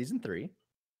part of season 3.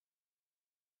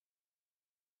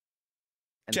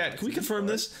 Chat, can we confirm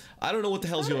this? I don't know what the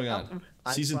hell's going on.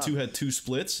 Season 2 had 2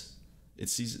 splits.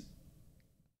 It's season...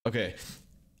 Okay.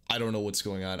 I don't know what's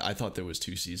going on. I thought there was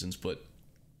 2 seasons, but...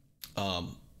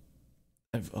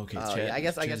 Okay, chat, yeah, I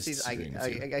guess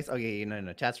okay,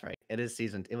 no, chat's right. It is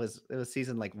season it was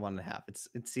season like 1.5. It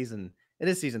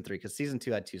is season 3 because season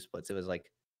 2 had 2 splits. It was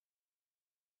like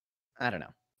I don't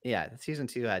know. Yeah, season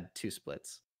 2 had 2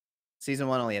 splits. Season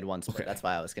 1 only had 1 split. Okay. That's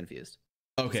why I was confused.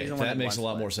 Okay, that makes a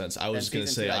lot more sense. I was gonna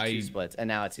say 2 splits, and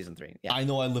now it's season 3. Yeah, I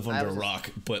know I live under a rock,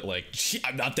 but like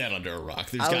I'm not that under a rock.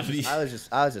 There's got to be. I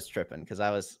was just tripping because I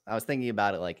was thinking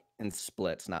about it like in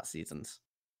splits, not seasons.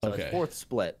 So it's 4th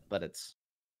split, but it's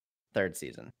 3rd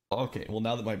season. Okay, well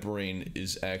now that my brain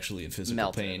is actually in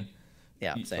physical pain.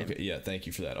 Yeah, same. Okay, yeah, thank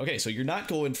you for that. Okay, so you're not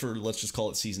going for, let's just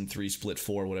call it season 3 split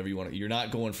 4, whatever you want. You're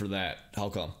not going for that. How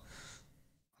come?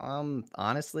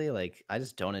 Honestly, like I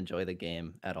just don't enjoy the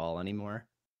game at all anymore.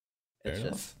 Fair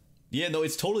enough. Yeah, no,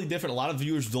 it's totally different. A lot of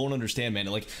viewers don't understand, man.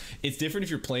 Like, it's different if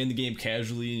you're playing the game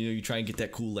casually. You try and get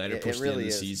that cool ladder pushed at the end of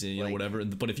the season, whatever.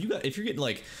 But if you're getting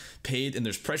like paid and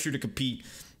there's pressure to compete,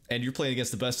 and you're playing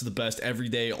against the best of the best every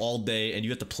day, all day, and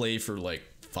you have to play for like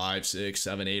 5, 6,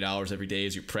 7, 8 hours every day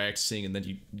as you're practicing, and then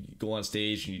you go on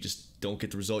stage and you just don't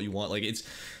get the result you want. Like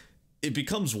it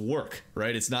becomes work,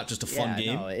 right? It's not just a fun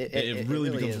game. No, it really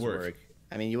becomes work.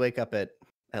 I mean, you wake up at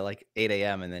like 8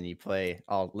 a.m. and then you play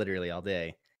literally all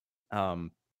day.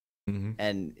 Hmm.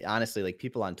 And honestly, like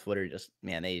people on Twitter just,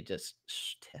 man,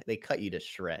 they cut you to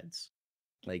shreds.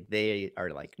 Like they are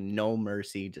like no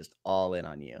mercy, just all in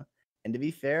on you. And to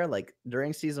be fair, like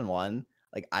during season 1,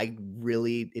 like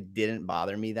it didn't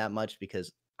bother me that much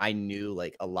because I knew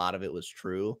like a lot of it was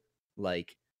true.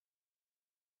 Like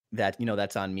that,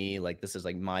 that's on me. Like this is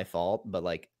like my fault. But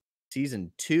like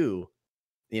season 2,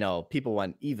 people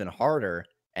went even harder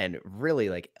and really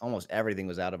like almost everything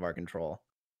was out of our control.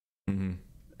 Hmm.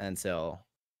 And so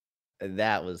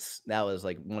that was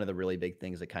like one of the really big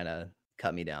things that kind of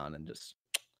cut me down and just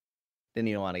didn't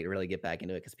even want to really get back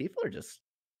into it because people are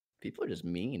just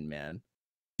mean, man.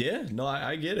 Yeah, no,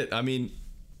 I get it. I mean,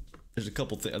 there's a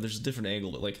couple things. There's a different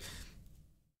angle, but like,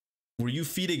 were you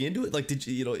feeding into it? Like, did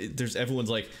you, there's everyone's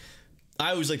like,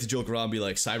 I always like to joke around and be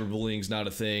like, cyberbullying's not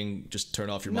a thing. Just turn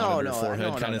off your monitor,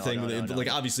 forehead kind of thing.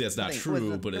 Like, obviously that's not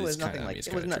true, but it's kind of,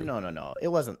 it was not, no. It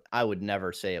wasn't. I would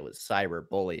never say it was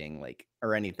cyberbullying, like,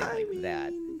 or anything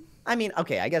that. I mean,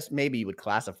 okay, I guess maybe you would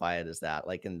classify it as that,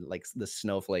 like in like the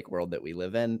snowflake world that we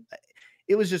live in.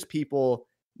 It was just people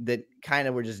that kind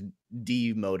of were just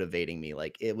demotivating me.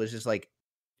 Like it was just like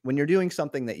when you're doing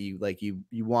something that you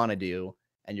want to do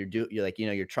and you're like,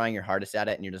 you're trying your hardest at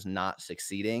it and you're just not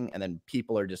succeeding. And then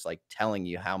people are just like telling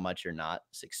you how much you're not,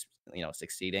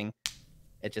 succeeding.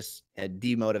 It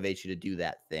demotivates you to do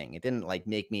that thing. It didn't like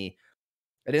it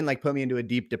didn't like put me into a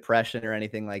deep depression or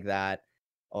anything like that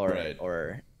or, Right.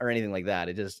 or anything like that.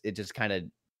 It just kind of,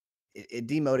 it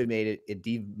demotivated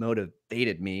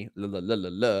me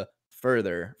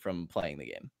further from playing the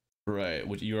game. Right.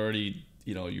 Which you already,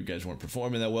 you guys weren't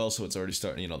performing that well, so it's already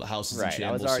starting. The house is in Right.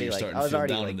 shambles, so you're starting to feel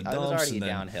down in the dumps, and then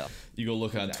downhill. You go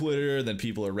look on Twitter, then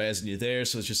people are razzing you there,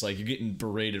 so it's just like you're getting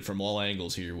berated from all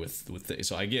angles here with things.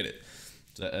 So I get it.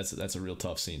 So that's a real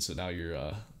tough scene. So now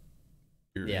you're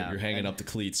hanging up the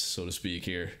cleats, so to speak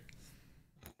here.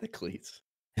 The cleats.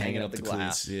 Hanging up the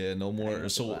cleats. Yeah, no more.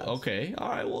 So okay, all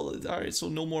right. Well, all right. So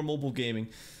no more mobile gaming.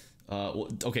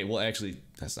 Okay. Well, actually,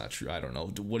 that's not true. I don't know.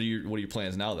 What are your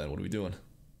plans now then? What are we doing?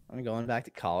 I'm going back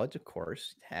to college, of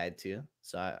course. Had to.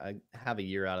 So I have a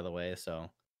year out of the way. So,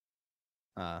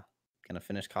 gonna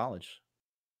finish college,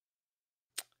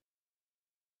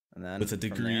 and then with a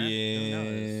degree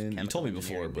in you told me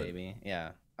before, but baby,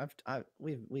 yeah,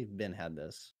 we've been had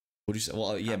this. What do you say?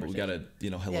 Well, yeah, but we gotta,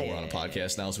 hello, we're on a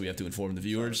podcast now, so we have to inform the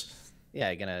viewers. So,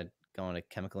 yeah, gonna go into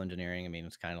chemical engineering. I mean,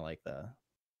 it's kind of like the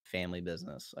family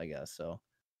business, I guess. So,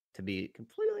 to be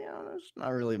completely honest, not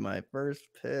really my first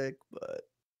pick, but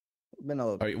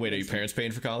are your parents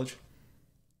paying for college?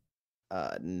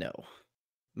 No.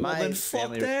 Well, then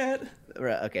fuck that.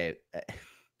 Right, okay.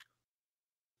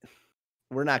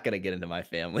 We're not gonna get into my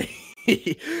family.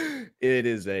 It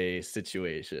is a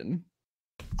situation.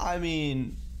 I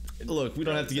mean, look, we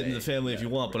don't have to get into the family if you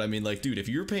want, but I mean, like, dude, if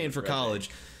you're paying for college,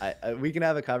 we can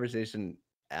have a conversation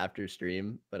after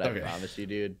stream, but I promise you,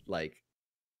 dude, like,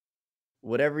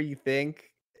 whatever you think,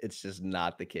 it's just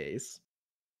not the case.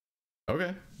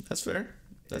 Okay, that's fair.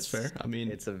 That's fair. I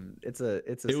mean,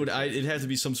 it has to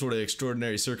be some sort of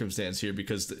extraordinary circumstance here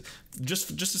because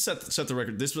just to set the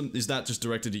record, this one is not just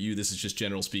directed to you. This is just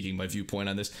general speaking, my viewpoint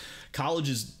on this. College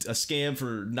is a scam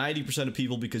for 90% of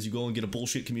people because you go and get a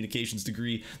bullshit communications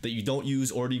degree that you don't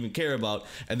use or even care about,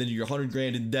 and then you're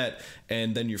 $100,000 in debt,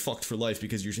 and then you're fucked for life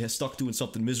because you're stuck doing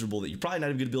something miserable that you're probably not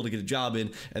even gonna be able to get a job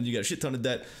in, and you got a shit ton of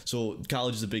debt. So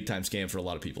college is a big time scam for a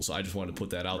lot of people. So I just wanted to put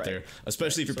that out there,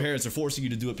 especially if your parents are forcing you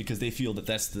to do it because they feel that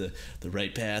that's the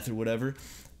right path or whatever.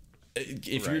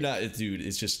 If you're not, dude,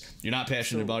 it's just you're not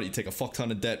passionate about it. You take a fuck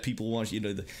ton of debt. People want you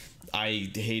to. I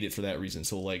hate it for that reason.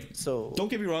 So don't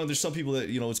get me wrong. There's some people that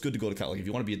it's good to go to college. Like if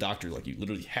you want to be a doctor, like you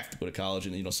literally have to go to college.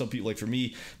 And some people, like for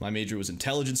me, my major was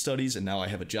intelligence studies, and now I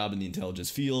have a job in the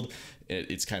intelligence field.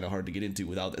 It's kind of hard to get into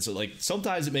without that. So like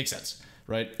sometimes it makes sense.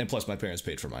 Right, and plus my parents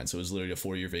paid for mine, so it was literally a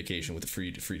 4-year vacation with a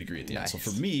free degree at the end. So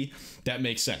for me, that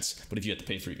makes sense. But if you have to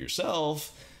pay for it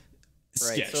yourself,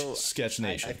 sketch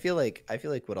nation. I feel like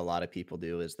what a lot of people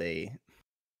do is they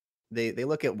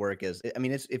look at work as, I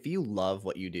mean, it's if you love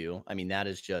what you do, I mean that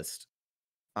is just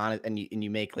on it, and you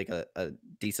make like a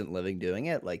decent living doing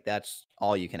it, like that's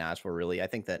all you can ask for, really. I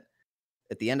think that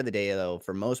at the end of the day, though,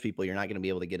 for most people, you're not going to be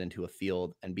able to get into a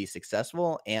field and be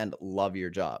successful and love your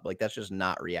job. Like that's just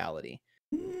not reality.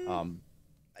 I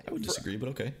would disagree, but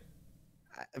okay.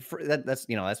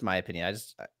 That's my opinion.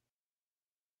 Is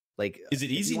it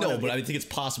easy? No, but I think it's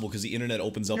possible because the internet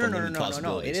opens up unlimited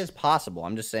possibilities. No. It is possible.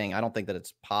 I'm just saying I don't think that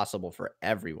it's possible for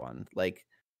everyone. Like,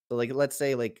 so like let's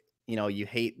say like you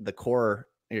hate the core,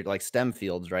 like STEM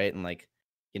fields, right? And like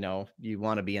you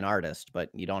want to be an artist, but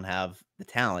you don't have the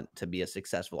talent to be a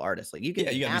successful artist. Like you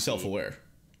can, you gotta be self-aware,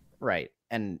 right?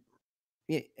 And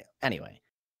Anyway.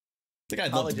 I think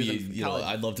I'd love to be,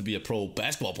 I'd love to be a pro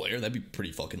basketball player. That'd be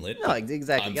pretty fucking lit. No,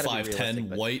 exactly. I'm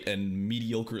 5'10", white, and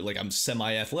mediocre. Like, I'm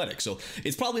semi-athletic, so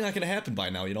it's probably not going to happen by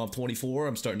now. You know, I'm 24.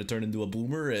 I'm starting to turn into a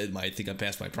boomer, and I think I'm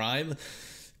past my prime.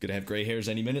 Gonna have gray hairs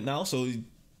any minute now, so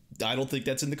I don't think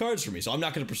that's in the cards for me. So I'm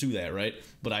not going to pursue that, right?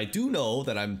 But I do know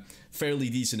that I'm fairly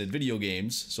decent at video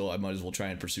games, so I might as well try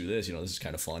and pursue this. You know, this is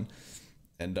kind of fun,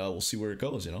 and we'll see where it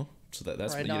goes. You know. So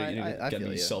that's right, what you gotta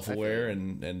be self-aware,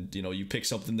 and you know, you pick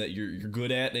something that you're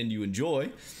good at and you enjoy,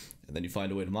 and then you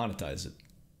find a way to monetize it.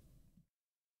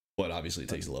 But obviously it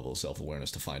takes a level of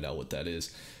self-awareness to find out what that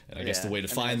is, and I guess the way to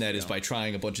find that is by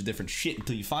trying a bunch of different shit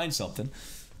until you find something.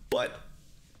 But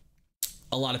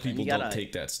a lot of people don't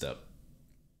take that step.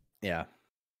 Yeah.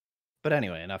 But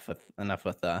anyway, enough with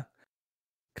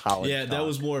college. Yeah, talk. that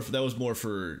was more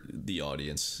for the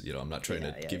audience. You know, I'm not trying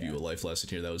to give you a life lesson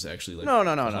here. That was actually like no. I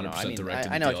mean,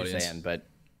 I know what you're saying, but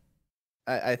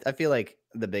I feel like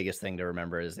the biggest thing to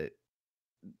remember is that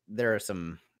there are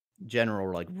some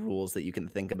general like rules that you can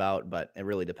think about, but it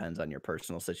really depends on your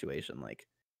personal situation. Like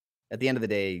at the end of the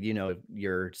day, you know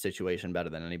your situation better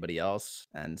than anybody else,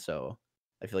 and so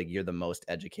I feel like you're the most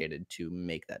educated to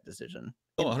make that decision.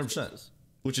 Oh, 100%.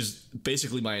 Which is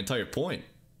basically my entire point.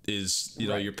 Is you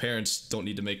know your parents don't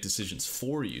need to make decisions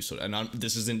for you. So and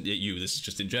this isn't you. This is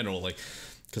just in general, like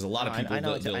because a lot of people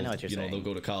they'll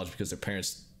go to college because their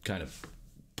parents kind of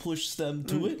push them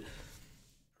to it.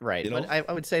 Right. You know? But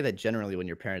I would say that generally when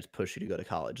your parents push you to go to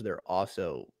college, they're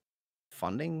also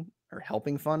funding or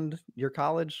helping fund your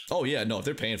college. Oh yeah, no, if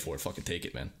they're paying for it, fucking take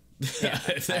it, man. Yeah.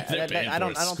 I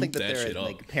don't think that there are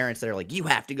like parents that are like, you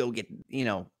have to go get, you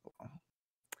know,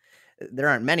 there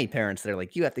aren't many parents that are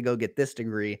like, you have to go get this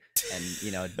degree and,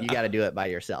 you know, you got to do it by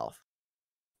yourself.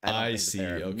 I see.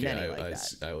 Okay. I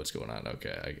see what's going on.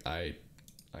 Okay. I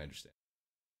understand.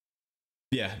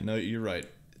 Yeah, no, you're right.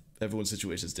 Everyone's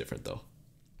situation is different though.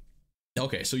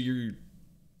 Okay. So you're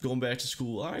going back to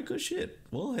school. All right, good shit.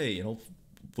 Well, hey, you know,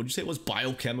 what'd you say it was?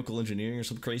 Biochemical engineering or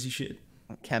some crazy shit?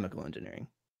 Chemical engineering.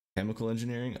 Chemical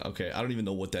engineering? Okay. I don't even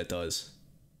know what that does.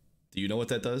 Do you know what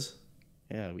that does?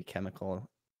 Yeah, we chemical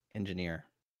engineer.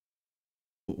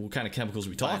 What kind of chemicals are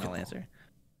we talking about? Answer.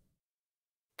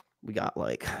 We got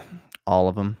like all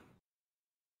of them.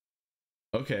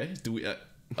 Okay. Do we?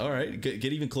 All right. Get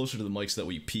even closer to the mic so that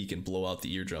we peak and blow out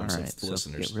the eardrums of the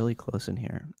listeners. Get really close in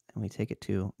here, and we take it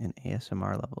to an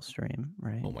ASMR level stream,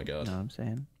 right? Oh my god. You know what I'm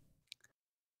saying?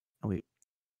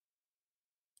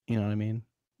 You know what I mean?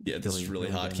 Yeah, this is really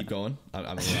hot. Keep going.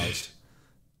 I'm aroused.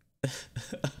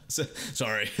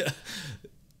 Sorry.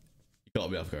 You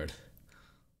caught me off guard.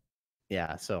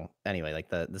 Yeah, so anyway, like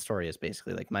the story is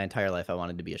basically like my entire life I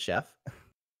wanted to be a chef,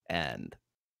 and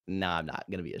now I'm not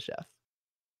gonna be a chef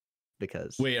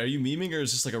because. Wait, are you memeing or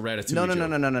is this like a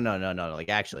Ratatouille? No. Like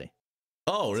actually.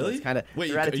 Oh really? So kind of.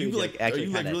 Wait, are you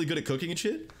like really good at cooking and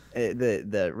shit?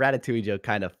 The Ratatouille joke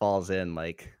kind of falls in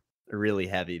like really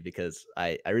heavy because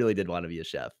I really did want to be a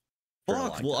chef.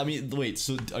 Fuck. Well, I mean, wait.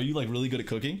 So are you like really good at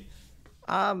cooking?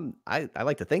 I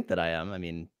like to think that I am. I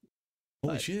mean.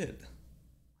 Holy shit.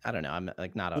 I don't know. I'm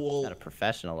like not at a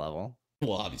professional level.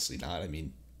 Well, obviously not. I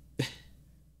mean,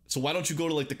 so why don't you go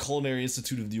to like the Culinary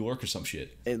Institute of New York or some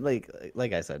shit? Like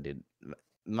I said, dude,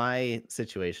 my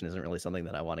situation isn't really something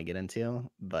that I want to get into.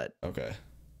 But okay,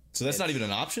 so that's not even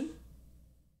an option.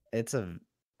 It's a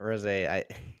Rozay.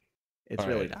 It's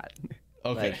really not.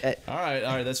 Okay. Like, all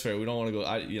right. That's fair. We don't want to go.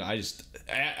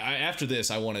 After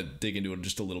this, I want to dig into it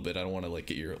just a little bit. I don't want to like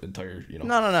get your entire, you know.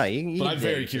 No. But I'm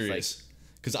very curious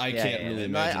because I can't really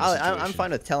imagine. I'm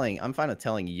fine with telling. I'm fine with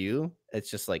telling you. It's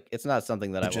just like it's not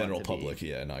something that the general public.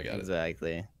 Yeah, no, I got it.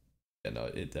 Exactly. Yeah, no,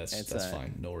 that's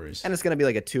fine. No worries. And it's gonna be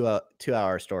like a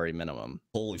 2-hour story minimum.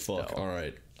 Holy fuck! So, all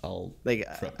right, I'll like.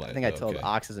 I think I told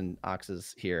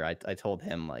Oxes here. I told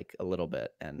him like a little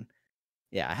bit and.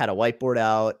 Yeah, I had a whiteboard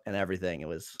out and everything. It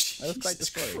was quite the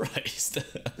story. Christ.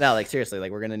 No, like seriously, like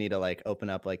we're gonna need to like open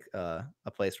up like a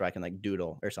place where I can like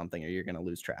doodle or something, or you're gonna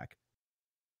lose track.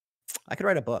 I could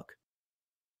write a book.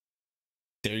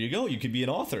 There you go. You could be an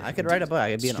author. I could write a book.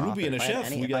 I could be an author. Being a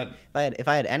chef. If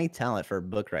I had any talent for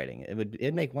book writing,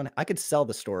 it'd make one. I could sell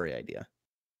the story idea.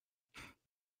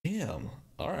 Damn.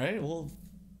 All right. Well.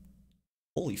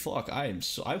 Holy fuck. I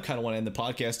kind of want to end the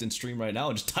podcast and stream right now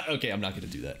and just. Okay, I'm not gonna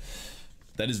do that.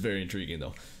 That is very intriguing,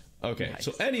 though. Okay, nice.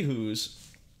 So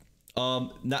anywho's,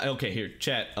 okay, here,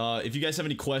 chat. If you guys have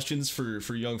any questions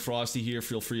for young Frosty here,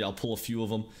 feel free. I'll pull a few of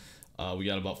them. We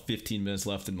got about 15 minutes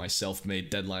left in my self-made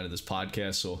deadline of this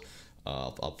podcast, so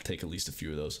I'll take at least a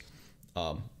few of those.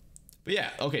 But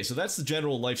yeah, okay, so that's the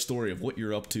general life story of what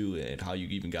you're up to and how you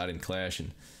even got in Clash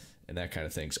and that kind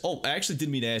of things. Oh, I actually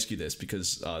didn't mean to ask you this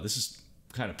because this is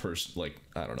kind of like,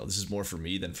 I don't know, this is more for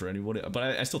me than for anyone, but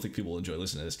I still think people will enjoy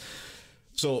listening to this.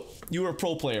 So you were a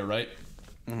pro player, right?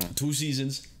 2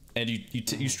 seasons, and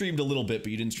you streamed a little bit,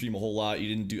 but you didn't stream a whole lot. You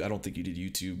didn't do, I don't think you did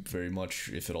YouTube very much,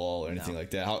 if at all, or anything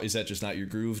like that. How is that just not your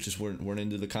groove? Just weren't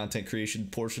into the content creation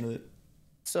portion of it?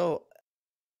 So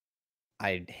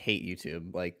I hate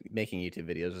YouTube. Like, making YouTube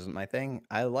videos isn't my thing.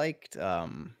 I liked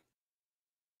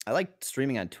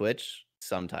streaming on Twitch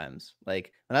sometimes.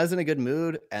 Like, when I was in a good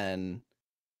mood and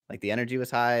like the energy was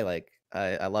high, like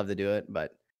I love to do it.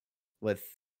 But with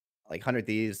like 100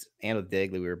 Thieves and with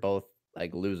Digley, we were both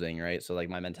like losing, right? So like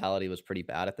my mentality was pretty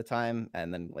bad at the time.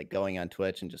 And then like going on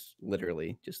Twitch and just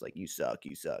literally just like, you suck,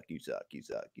 you suck, you suck, you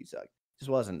suck, you suck. Just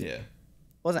wasn't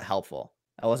helpful.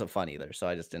 I wasn't fun either, so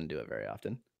I just didn't do it very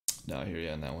often. No, I hear you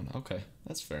on that one. Okay,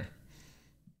 that's fair.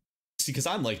 See, because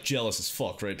I'm like jealous as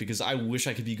fuck, right? Because I wish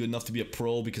I could be good enough to be a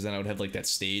pro, because then I would have like that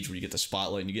stage where you get the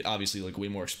spotlight and you get obviously like way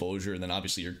more exposure, and then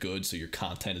obviously you're good, so your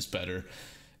content is better.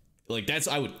 Like,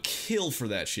 I would kill for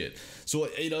that shit. So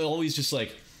always just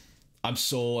like, I'm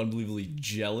so unbelievably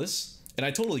jealous. And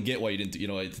I totally get why you didn't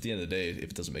do, at the end of the day, if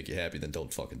it doesn't make you happy, then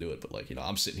don't fucking do it. But like,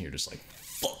 I'm sitting here just like,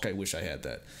 fuck, I wish I had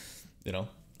that,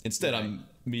 Instead, right. I'm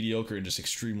mediocre and just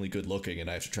extremely good looking, and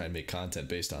I have to try and make content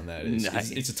based on that.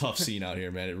 It's a tough scene out here,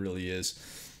 man. It really is.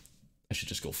 I should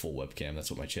just go full webcam.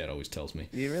 That's what my chat always tells me.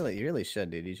 You really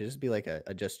should, dude. You should just be like a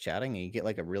just chatting, and you get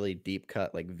like a really deep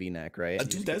cut like V-neck, right?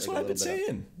 Dude, that's what I've been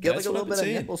saying. Get like a little bit of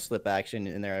nipple slip action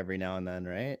in there every now and then,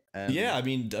 right? Yeah, I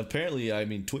mean, apparently,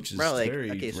 Twitch is very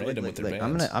random with their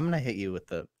bans. I'm gonna hit you with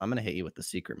the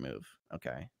secret move.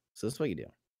 Okay, so this is what you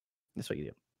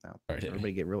do. Now, right,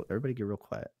 everybody get real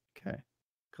quiet, okay?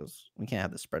 Because we can't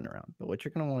have this spreading around. But what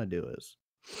you're gonna want to do is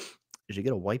you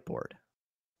get a whiteboard,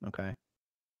 okay?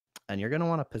 And you're gonna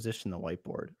want to position the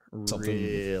whiteboard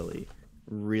really.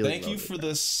 Thank you for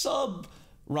the sub,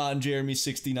 Ron Jeremy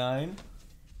 69.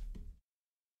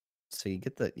 So you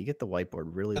get the whiteboard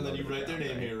really. And then you write their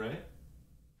name here, right?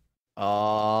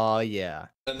 Oh yeah.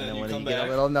 And then you when come you back. Get a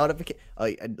little notification.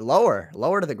 Lower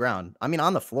to the ground. I mean,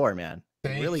 on the floor, man.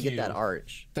 Thank really you. Get that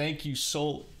arch. Thank you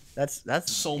so. That's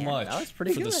so much. That was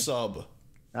pretty for good. The sub.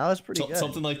 That was pretty good.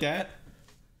 Something like that.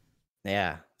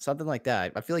 Yeah, something like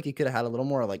that. I feel like you could have had a little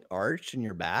more like arch in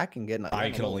your back and getting. I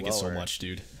can only get so much,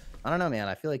 dude. I don't know, man.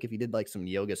 I feel like if you did like some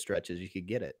yoga stretches, you could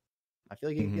get it. I feel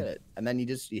like you could get it, and then you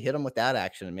hit them with that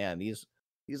action, and man, these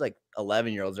like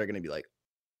 11-year-olds are gonna be like,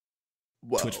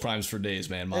 whoa. Twitch Primes for days,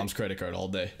 man. Mom's credit card all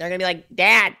day. They're gonna be like,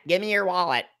 Dad, give me your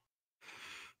wallet.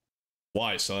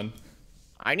 Why, son?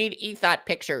 I need ethot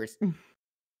pictures.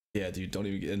 Yeah, dude, don't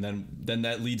even. And then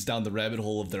that leads down the rabbit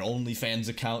hole of their OnlyFans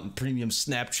account and premium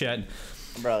Snapchat.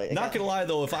 Bro, not gonna lie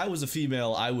though, if I was a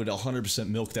female, I would 100%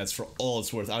 milk that's for all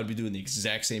it's worth. I would be doing the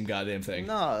exact same goddamn thing.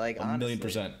 No, like a honestly,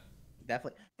 1,000,000%.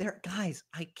 Definitely. Guys,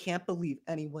 I can't believe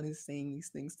anyone is saying these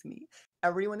things to me.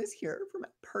 Everyone is here for my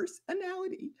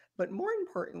personality, but more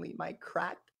importantly, my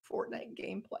cracked Fortnite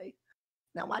gameplay.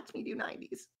 Now watch me do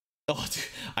 90s. Oh, dude,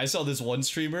 I saw this one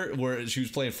streamer where she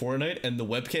was playing Fortnite and the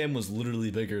webcam was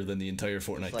literally bigger than the entire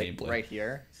Fortnite gameplay. Right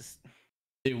here.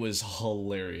 It was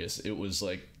hilarious. It was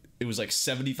like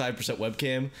 75%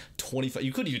 webcam, 25.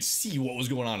 You couldn't even see what was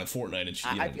going on in Fortnite.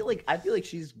 And I feel like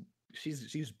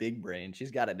she's big brain.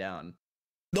 She's got it down.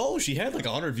 No, she had like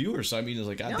 100 viewers. So I mean, it was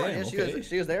like, God damn.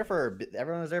 She was there for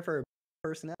everyone was there for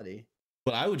personality.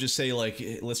 But I would just say,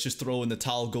 like, let's just throw in the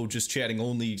towel, go just chatting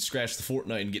only, scratch the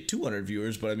Fortnite, and get 200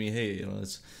 viewers. But I mean, hey,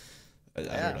 it's I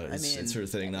don't know, it's her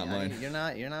thing, not mine. You're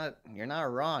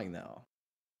not wrong though.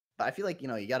 But I feel like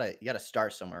you gotta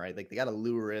start somewhere, right? Like they gotta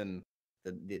lure in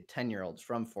the 10-year-olds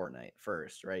from Fortnite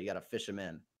first, right? You gotta fish them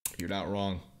in. You're not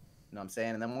wrong. You know what I'm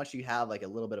saying? And then once you have like a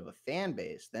little bit of a fan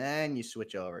base, then you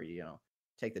switch over.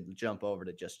 Take the jump over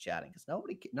to just chatting, because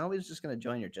nobody's just gonna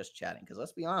join your just chatting. Because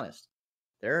let's be honest.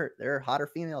 There are hotter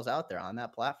females out there on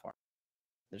that platform.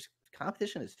 There's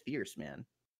competition is fierce, man.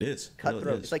 It is cutthroat.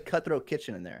 Really is. It's like Cutthroat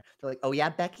Kitchen in there. They're like, oh yeah,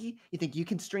 Becky, you think you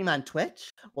can stream on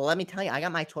Twitch? Well, let me tell you, I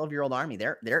got my 12-year-old army.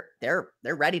 They're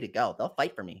ready to go. They'll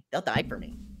fight for me. They'll die for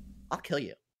me. I'll kill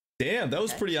you. Damn, that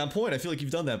was pretty on point. I feel like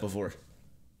you've done that before.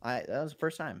 That was the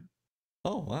first time.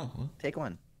 Oh wow. Well, take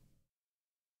one.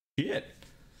 Shit.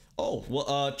 Oh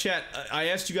well, chat. I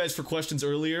asked you guys for questions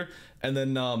earlier, and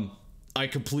then I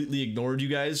completely ignored you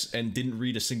guys and didn't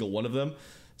read a single one of them.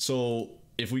 So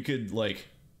if we could like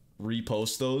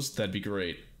repost those, that'd be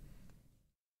great.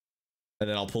 And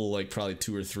then I'll pull like probably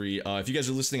 2 or 3. If you guys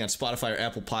are listening on Spotify or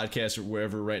Apple Podcasts or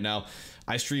wherever right now,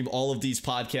 I stream all of these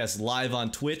podcasts live on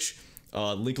Twitch.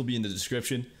 Link will be in the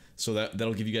description. So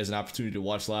that'll give you guys an opportunity to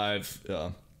watch live.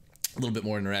 a little bit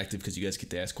more interactive because you guys get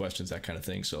to ask questions, that kind of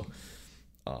thing. So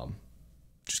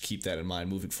just keep that in mind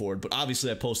moving forward. But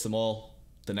obviously I post them all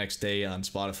the next day on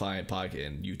Spotify and podcast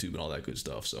and YouTube and all that good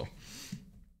stuff. So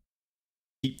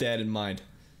keep that in mind.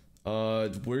 Where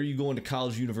are you going to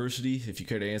college, university? If you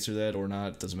care to answer that or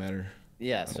not, doesn't matter.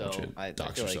 Yeah, so I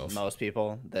feel like most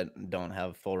people that don't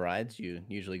have full rides, you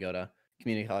usually go to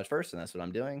community college first, and that's what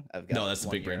I'm doing. I've got that's the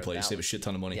big brain play. You save a shit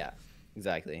ton of money. Yeah,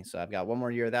 exactly. So I've got one more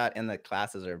year of that, and the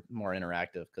classes are more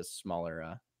interactive because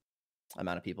smaller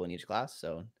amount of people in each class.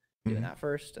 So doing that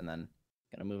first, and then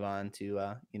gonna move on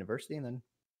to university, and then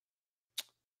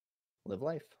live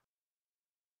life.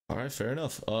 All right, fair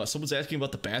enough. Someone's asking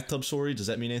about the bathtub story. Does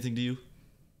that mean anything to you?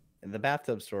 The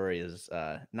bathtub story is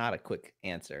not a quick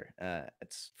answer.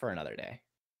 It's for another day.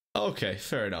 Okay,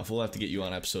 fair enough. We'll have to get you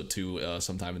on episode 2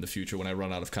 sometime in the future when I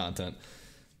run out of content.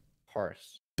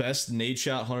 Horse. Best nade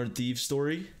shot 100 Thieves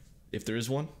story, if there is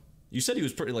one. You said he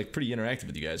was pretty interactive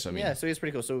with you guys. So, I mean, yeah, so he was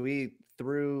pretty cool. So we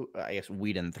threw. I guess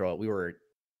we didn't throw it. We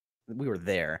were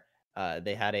there.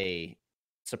 They had a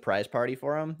surprise party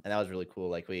for him, and that was really cool.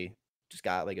 Like we just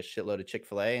got like a shitload of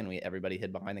Chick-fil-A, and everybody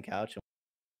hid behind the couch and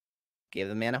gave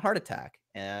the man a heart attack.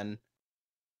 And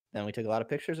then we took a lot of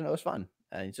pictures, and it was fun.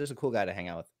 And he's just a cool guy to hang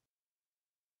out with.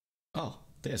 Oh,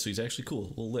 yeah, so he's actually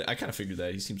cool. Well, I kind of figured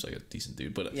that. He seems like a decent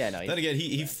dude. But yeah, no. Then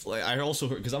again, I also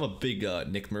heard, because I'm a big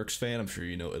Nick Merckx fan. I'm sure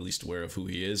you know, at least aware of who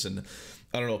he is. And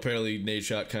I don't know, apparently nade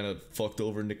shot kind of fucked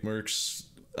over Nick Merckx.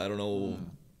 I don't know.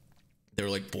 They were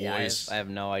like boys. Yeah, I have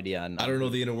no idea. I don't know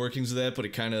the inner workings of that, but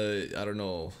it kind of, I don't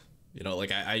know. You know,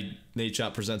 like nade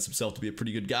shot presents himself to be a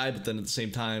pretty good guy, but then at the same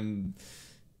time,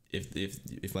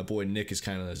 if my boy Nick is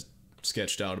kind of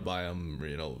sketched out by him, or,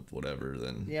 you know, whatever,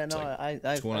 then yeah, no, like,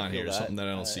 what's going on here? That. Something that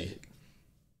I don't see.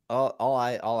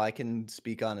 All I can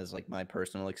speak on is like my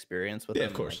personal experience with him,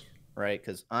 of course, like, right?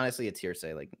 Because honestly, it's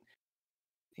hearsay. Like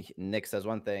Nick says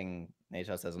one thing, nade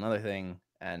shot says another thing,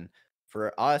 and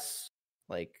for us,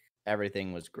 like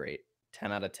everything was great.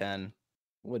 10 out of 10.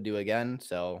 Would do again.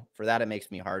 So for that, it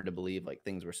makes me hard to believe like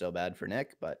things were so bad for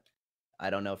Nick, but I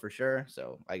don't know for sure.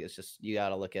 So I guess just you got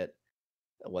to look at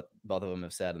what both of them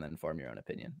have said and then form your own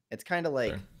opinion. It's kind of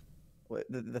like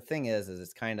the thing is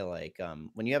it's kind of like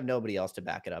when you have nobody else to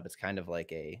back it up, it's kind of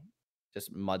like a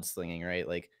just mudslinging, right?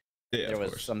 Like there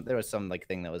was some like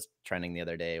thing that was trending the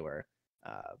other day where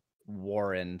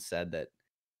Warren said that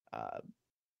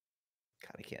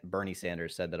Bernie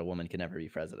Sanders said that a woman can never be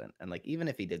president. And like, even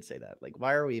if he did say that, like,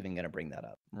 why are we even going to bring that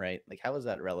up? Right? Like, how is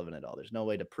that relevant at all? There's no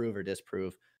way to prove or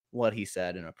disprove what he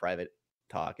said in a private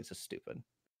talk. It's just stupid.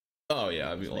 Oh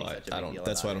yeah. I mean, I don't,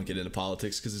 that's why I don't get into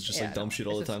politics. Cause it's just like dumb shit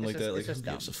all the time like that. Like, who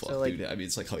gives a fuck, so, like, dude? I mean,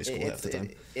 it's like high school half the time.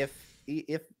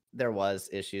 If there was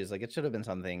issues, like it should have been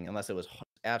something, unless it was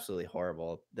absolutely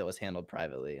horrible, that was handled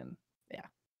privately. And yeah,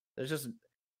 there's just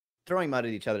throwing mud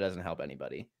at each other doesn't help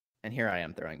anybody. And here I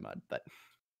am throwing mud, but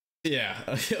yeah.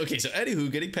 Okay. So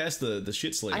anywho, getting past the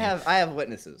shit slinging. I have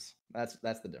witnesses. That's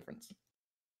the difference.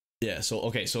 Yeah. So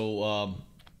okay. So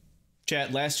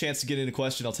chat, last chance to get in a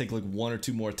question. I'll take like 1 or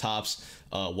 2 more tops.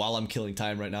 While I'm killing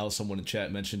time right now, someone in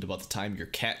chat mentioned about the time your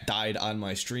cat died on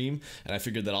my stream, and I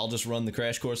figured that I'll just run the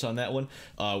crash course on that one.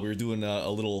 We were doing a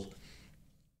little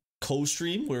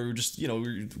co-stream where we're just, you know,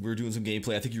 we're doing some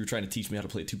gameplay. I think you were trying to teach me how to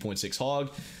play 2.6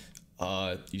 hog.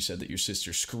 You said that your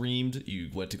sister screamed.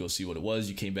 You went to go see what it was.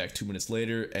 You came back 2 minutes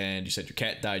later, and you said your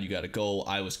cat died. You got to go.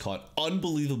 I was caught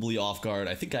unbelievably off guard.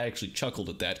 I think I actually chuckled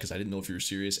at that because I didn't know if you were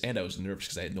serious, and I was nervous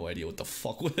because I had no idea what the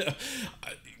fuck would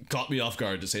caught me off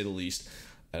guard, to say the least.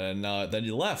 And then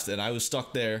you left, and I was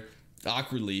stuck there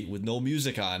awkwardly with no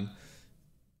music on,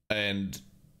 and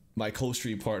my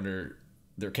co-stream partner,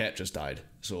 their cat just died.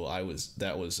 So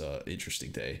that was an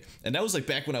interesting day. And that was like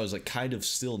back when I was like kind of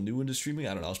still new into streaming.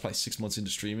 I don't know, I was probably 6 months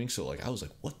into streaming. So like I was like,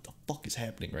 what the fuck is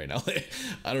happening right now?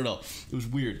 I don't know. It was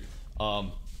weird.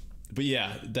 But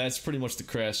yeah, that's pretty much the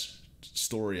crash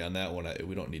story on that one.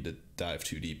 We don't need to dive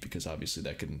too deep because obviously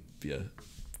that can be a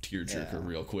tearjerker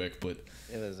real quick, but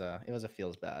it was a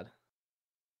feels bad.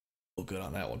 Well, good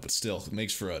on that one, but still it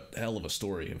makes for a hell of a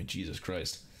story. I mean, Jesus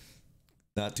Christ.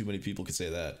 Not too many people could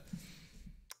say that.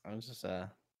 It was just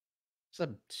a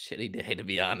shitty day, to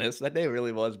be honest. That day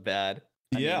really was bad.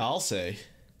 I mean, I'll say.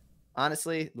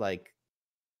 Honestly, like,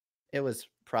 it was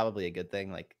probably a good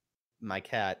thing. Like, my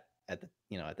cat at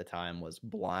the time was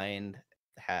blind,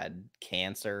 had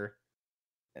cancer,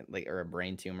 like, or a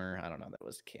brain tumor. I don't know that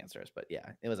was cancerous, but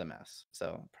yeah, it was a mess.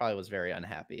 So probably was very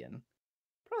unhappy and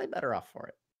probably better off for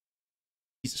it.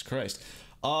 Jesus Christ.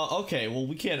 Okay, well,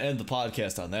 we can't end the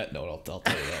podcast on that note. I'll tell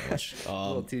you that much. A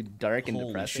little too dark and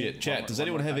depressing. Holy shit. Chat, does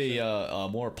anyone have a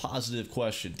more positive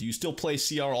question? Do you still play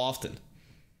CR often?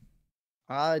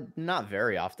 Not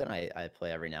very often. I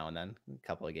play every now and then, a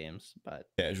couple of games, but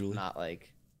Casually. not like,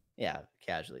 yeah,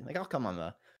 casually. Like I'll come on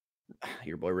the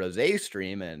your boy Rozay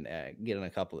stream and get in a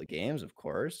couple of games, of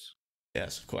course.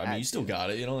 Yes, of course. I mean, you still got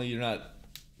it. You know, you're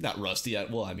not rusty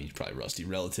at. Well, I mean, probably rusty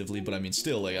relatively, but I mean,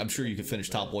 still, like, I'm sure you could finish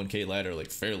top 1K ladder like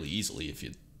fairly easily if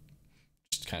you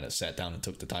just kind of sat down and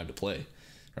took the time to play,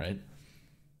 right?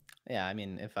 Yeah, I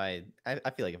mean, if I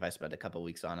feel like if I spent a couple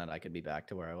weeks on it, I could be back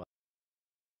to where I was.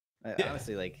 Yeah.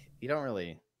 Honestly, like you don't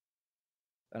really.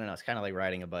 I don't know. It's kind of like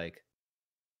riding a bike.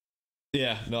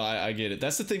 Yeah, no, I get it.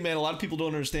 That's the thing, man. A lot of people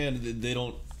don't understand. They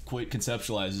don't quite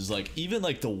conceptualize is like even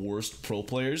like the worst pro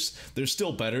players, they're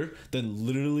still better than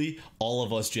literally all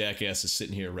of us jackasses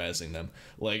sitting here razzing them.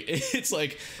 Like it's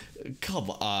like, come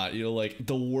on, you know, like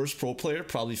the worst pro player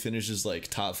probably finishes like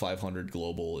top 500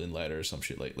 global in ladder or some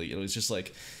shit. Like you know, it's just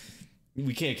like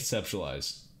we can't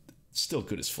conceptualize. Still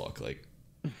good as fuck. Like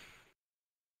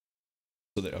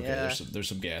so okay, yeah. there's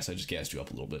some gas. I just gassed you up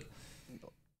a little bit.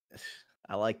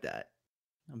 I like that.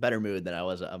 A better mood than I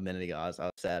was a minute ago. I was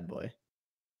sad boy.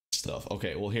 Stuff.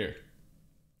 Okay, well here.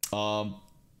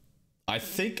 I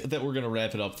think that we're gonna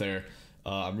wrap it up there.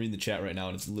 I'm reading the chat right now,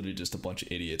 and it's literally just a bunch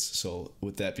of idiots. So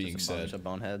with that being said, bunch of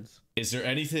boneheads. Is there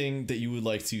anything that you would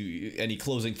like to? Any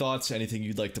closing thoughts? Anything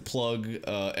you'd like to plug?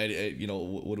 You know,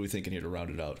 what are we thinking here to round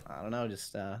it out? I don't know.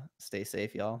 Just stay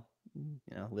safe, y'all.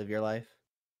 You know, live your life.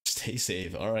 Stay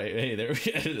safe. All right. Hey,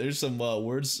 there's some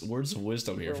words of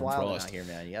wisdom here from Frost. Out here,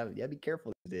 man. You gotta be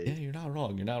careful these days. Yeah, you're not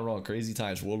wrong. You're not wrong. Crazy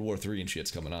times. World War III and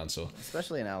shit's coming on. So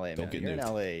especially in LA, don't get You're nuked.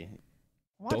 in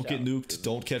LA. Don't get nuked.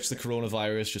 Don't catch the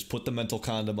coronavirus. Just put the mental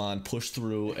condom on, push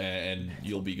through, and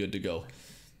you'll be good to go.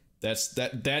 That's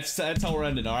how we're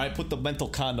ending. All right, put the mental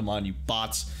condom on, you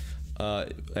bots.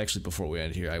 Actually, before we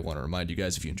end here, I want to remind you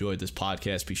guys, if you enjoyed this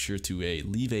podcast, be sure to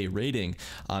leave a rating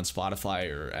on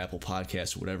Spotify or Apple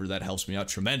Podcasts or whatever. That helps me out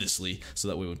tremendously, so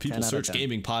that way when people search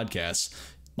gaming podcasts,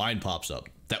 mine pops up.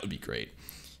 That would be great.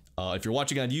 If you're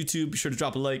watching on YouTube, be sure to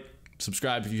drop a like,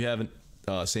 subscribe if you haven't.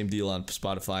 Same deal on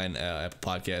Spotify and Apple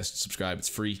Podcasts. Subscribe, it's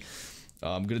free.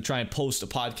 I'm gonna try and post a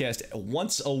podcast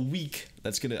once a week.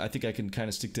 I think I can kind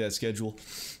of stick to that schedule.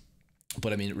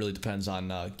 But I mean, it really depends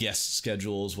on guest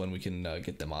schedules, when we can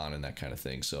get them on and that kind of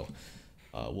thing. So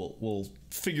we'll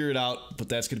figure it out. But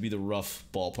that's gonna be the rough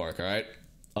ballpark. All right.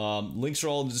 Links are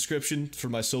all in the description for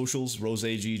my socials.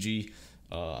 Rozay GG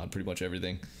on pretty much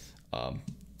everything.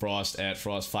 Frost at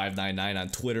Frost599 on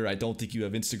Twitter. I don't think you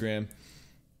have Instagram.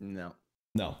 No.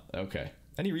 No. Okay.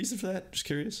 Any reason for that? Just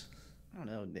curious. I don't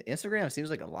know. Instagram seems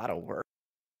like a lot of work.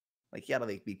 Like you gotta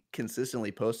be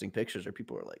consistently posting pictures, or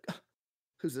people are like,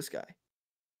 "Who's this guy?"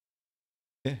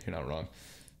 Yeah, you're not wrong.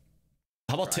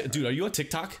 How about dude? Are you on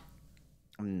TikTok?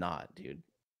 I'm not, dude.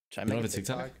 Should I make a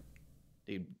TikTok?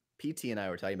 Dude, PT and I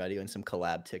were talking about doing some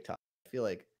collab TikTok. I feel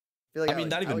like I mean,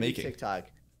 not even making TikTok.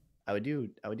 I would do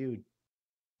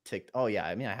TikTok. Oh yeah,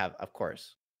 I mean, I have, of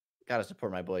course. Gotta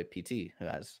support my boy PT, who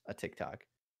has a TikTok.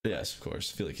 Yes, of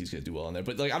course. I feel like he's gonna do well on there.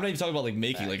 But like, I'm not even talking about like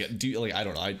making. Like, I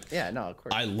don't know. Yeah, no, of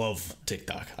course. I love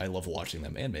TikTok. I love watching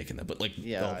them and making them. But like,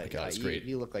 yeah, oh my god, it's great.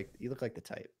 You look like the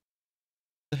type.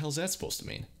 What the hell's that supposed to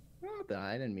mean? Well,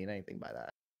 I didn't mean anything by that.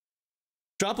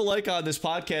 Drop a like on this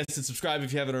podcast and subscribe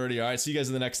if you haven't already. All right, see you guys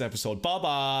in the next episode. Bye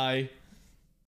bye.